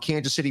Youngs found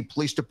Kansas City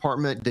Police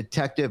Department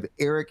Detective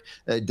Eric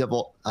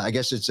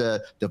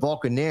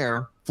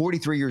DeValcanaire,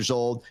 43 years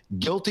old,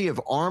 guilty of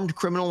armed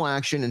criminal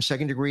action and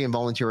second-degree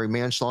involuntary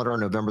manslaughter on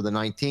November the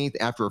 19th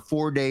after a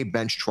 4-day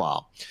bench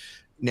trial.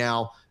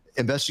 Now,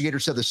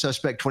 investigators said the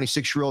suspect,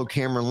 26-year-old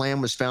Cameron Lamb,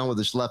 was found with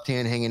his left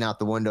hand hanging out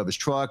the window of his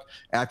truck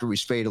after he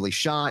was fatally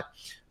shot.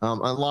 A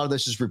lot of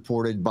this is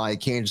reported by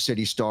Kansas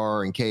City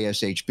Star and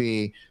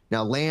KSHB.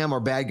 Now, Lamb, our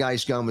bad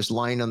guy's gun, was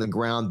lying on the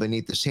ground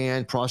beneath his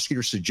hand.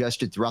 Prosecutors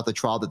suggested throughout the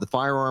trial that the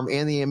firearm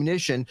and the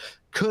ammunition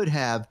could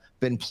have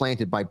been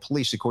planted by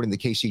police, according to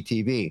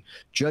KCTV.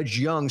 Judge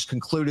Youngs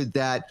concluded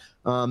that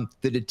the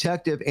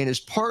detective and his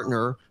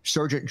partner,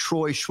 Sergeant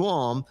Troy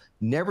Schwalm,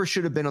 never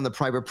should have been on the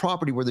private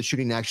property where the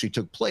shooting actually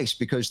took place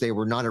because they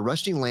were not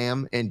arresting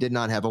Lamb and did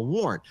not have a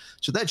warrant.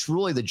 So that's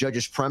really the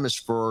judge's premise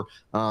for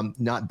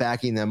not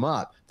backing them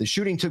up. The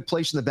shooting took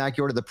place in the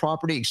backyard of the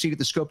property, exceeded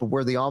the scope of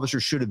where the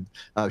officer should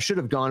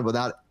have gone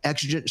without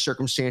exigent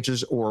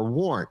circumstances or a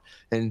warrant.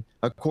 And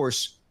of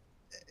course,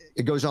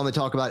 it goes on to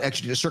talk about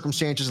exigent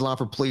circumstances allow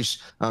for police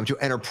to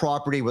enter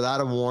property without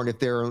a warrant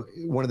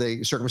if one of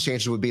the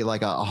circumstances would be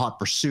like a hot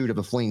pursuit of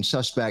a fleeing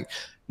suspect.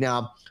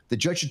 Now, the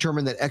judge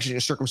determined that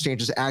exigent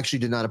circumstances actually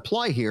did not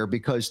apply here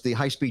because the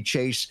high-speed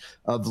chase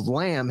of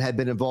Lamb had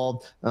been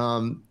involved.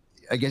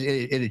 I guess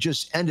it had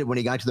just ended when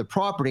he got to the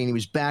property and he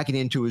was backing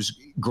into his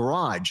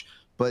garage.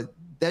 But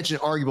that's an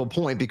arguable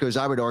point because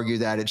I would argue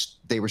that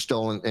they were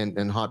still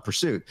in hot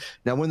pursuit.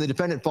 Now, when the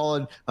defendant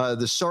followed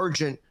the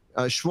Sergeant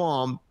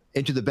Schwalm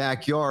into the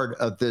backyard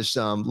of this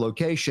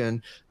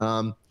location,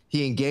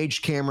 he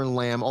engaged Cameron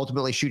Lamb,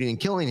 ultimately shooting and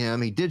killing him.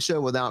 He did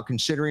so without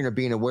considering or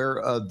being aware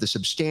of the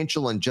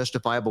substantial and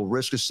justifiable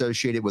risk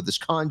associated with his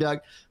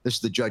conduct. This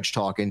is the judge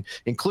talking,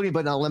 including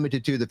but not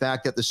limited to the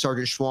fact that the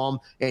Sergeant Schwalm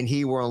and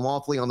he were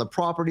unlawfully on the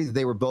property, that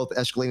they were both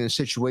escalating a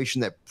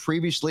situation that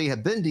previously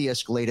had been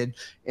de-escalated,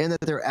 and that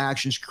their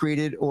actions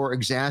created or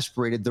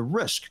exasperated the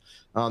risk.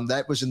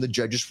 That was in the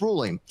judge's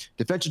ruling.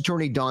 Defense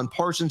attorney Don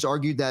Parsons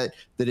argued that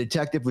the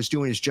detective was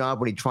doing his job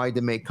when he tried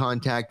to make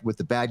contact with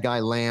the bad guy,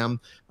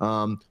 Lamb.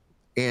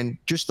 And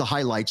just the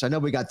highlights, I know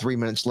we got 3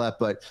 minutes left,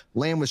 but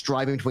Lamb was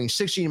driving between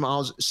 60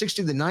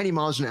 to 90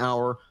 miles an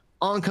hour,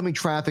 oncoming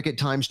traffic at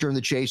times during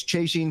the chase,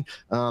 chasing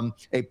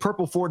a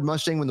purple Ford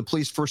Mustang when the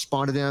police first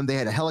spotted him. They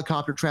had a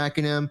helicopter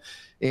tracking him,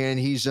 and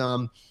he's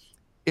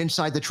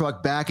inside the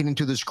truck backing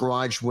into this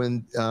garage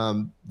when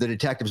the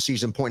detective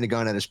sees him pointing a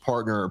gun at his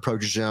partner,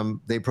 approaches him.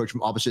 They approach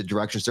him opposite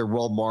directions. They're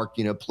well marked,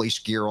 police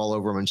gear all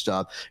over him and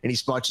stuff. And he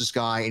spots this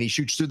guy and he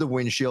shoots through the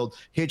windshield,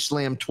 hits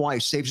Lamb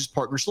twice, saves his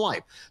partner's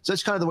life. So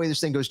that's kind of the way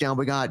this thing goes down.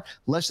 We got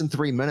less than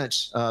 3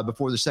 minutes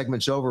before the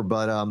segment's over.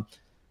 But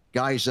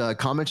guys,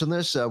 comments on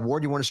this?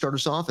 Ward, you want to start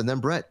us off? And then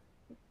Brett.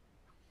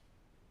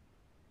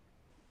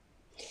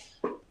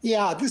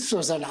 Yeah, this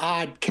was an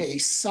odd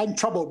case. I'm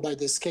troubled by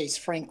this case,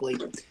 frankly.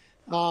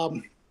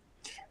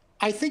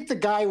 I think the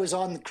guy was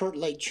on the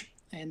curtilage,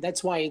 and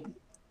that's why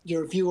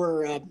your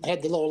viewer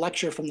had the little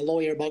lecture from the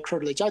lawyer about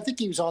curtilage. I think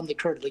he was on the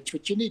curtilage,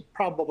 but you need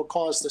probable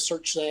cause to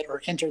search that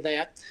or enter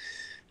that.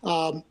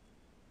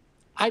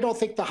 I don't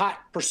think the hot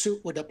pursuit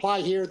would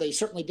apply here. They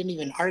certainly didn't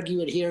even argue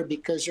it here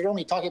because you're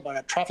only talking about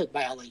a traffic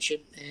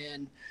violation,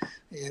 and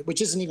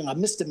which isn't even a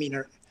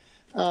misdemeanor.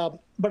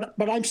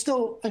 But I'm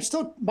still.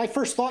 My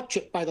first thought,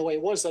 Chip, by the way,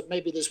 was that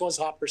maybe this was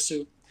hot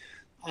pursuit.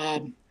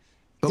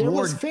 But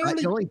Ward,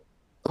 the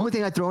only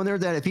thing I throw in there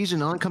that if he's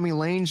in oncoming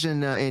lanes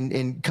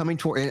and coming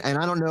toward, and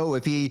I don't know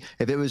if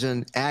it was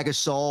an ag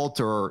assault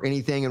or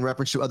anything in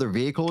reference to other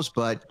vehicles,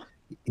 but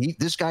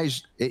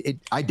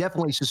I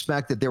definitely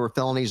suspect that there were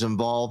felonies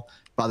involved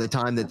by the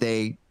time that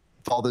they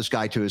followed this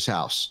guy to his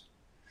house.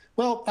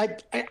 Well,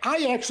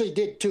 I actually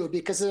did too,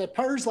 because it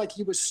appears like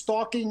he was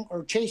stalking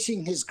or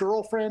chasing his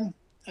girlfriend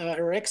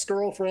or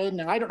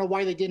ex-girlfriend, and I don't know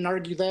why they didn't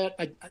argue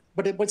that,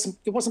 but it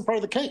wasn't part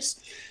of the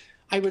case.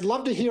 I would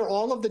love to hear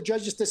all of the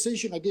judge's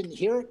decision. I didn't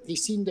hear it. He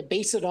seemed to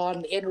base it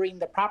on entering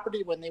the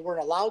property when they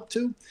weren't allowed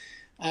to.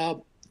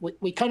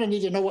 We kind of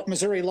need to know what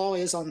Missouri law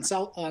is on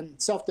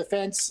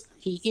self-defense.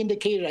 He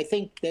indicated, I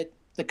think, that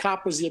the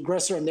cop was the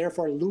aggressor and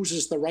therefore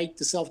loses the right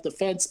to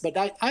self-defense. But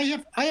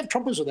I have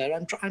troubles with that.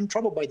 I'm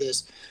troubled by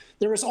this.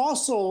 There is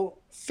also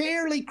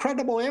fairly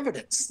credible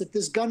evidence that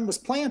this gun was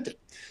planted.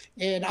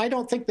 And I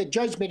don't think the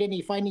judge made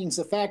any findings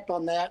of fact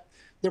on that.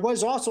 There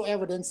was also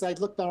evidence that I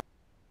looked on.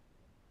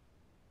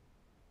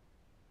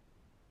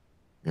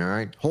 All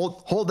right.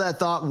 Hold that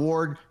thought,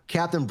 Ward.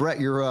 Captain Brett,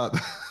 you're up.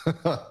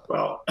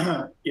 Well,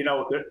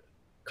 the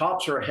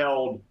cops are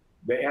held,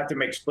 they have to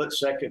make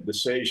split-second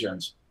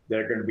decisions that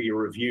are going to be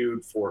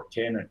reviewed for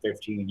 10 and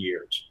 15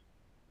 years.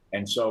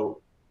 And so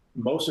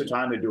most of the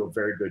time they do a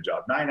very good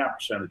job, 99%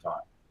 of the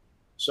time.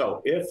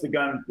 So if the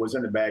gun was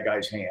in the bad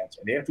guy's hands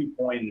and if he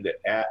pointed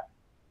it at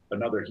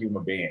another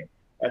human being,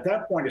 at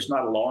that point, it's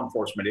not a law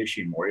enforcement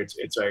issue anymore. It's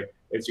a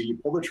you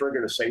pull the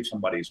trigger to save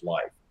somebody's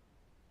life.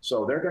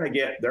 So they're going to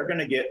get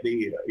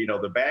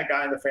the bad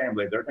guy in the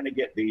family. They're going to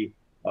get the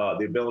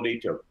ability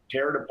to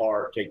tear it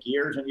apart, take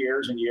years and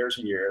years and years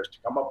and years to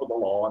come up with a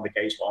law and the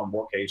case law and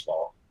more case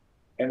law.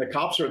 And the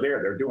cops are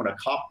there. They're doing a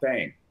cop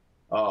thing.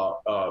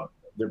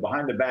 They're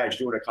behind the badge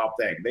doing a cop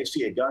thing. They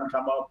see a gun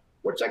come up.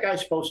 What's that guy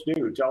supposed to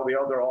do? Tell the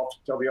other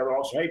officer,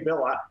 hey,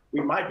 Bill,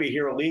 we might be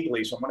here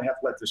illegally, so I'm going to have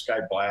to let this guy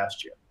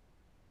blast you.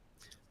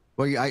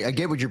 Well, I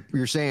get what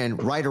you're saying.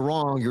 Right or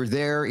wrong, you're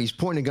there. He's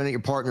pointing a gun at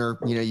your partner.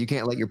 You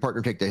can't let your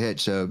partner take the hit.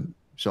 So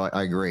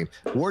I agree.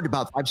 Ward,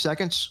 about 5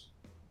 seconds.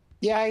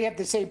 Yeah, I have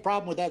the same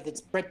problem with that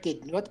that Brett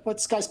did. What's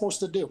this guy supposed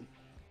to do?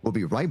 We'll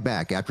be right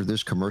back after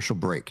this commercial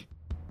break.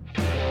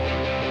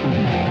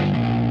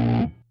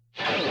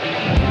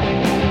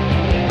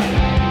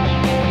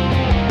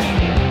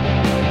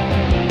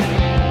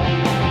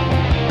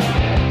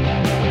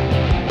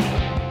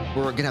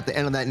 We're going to have to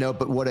end on that note,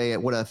 but what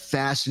a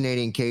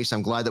fascinating case.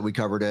 I'm glad that we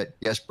covered it.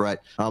 Yes,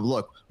 Brett.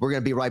 Look, we're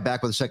going to be right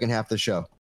back with the second half of the show.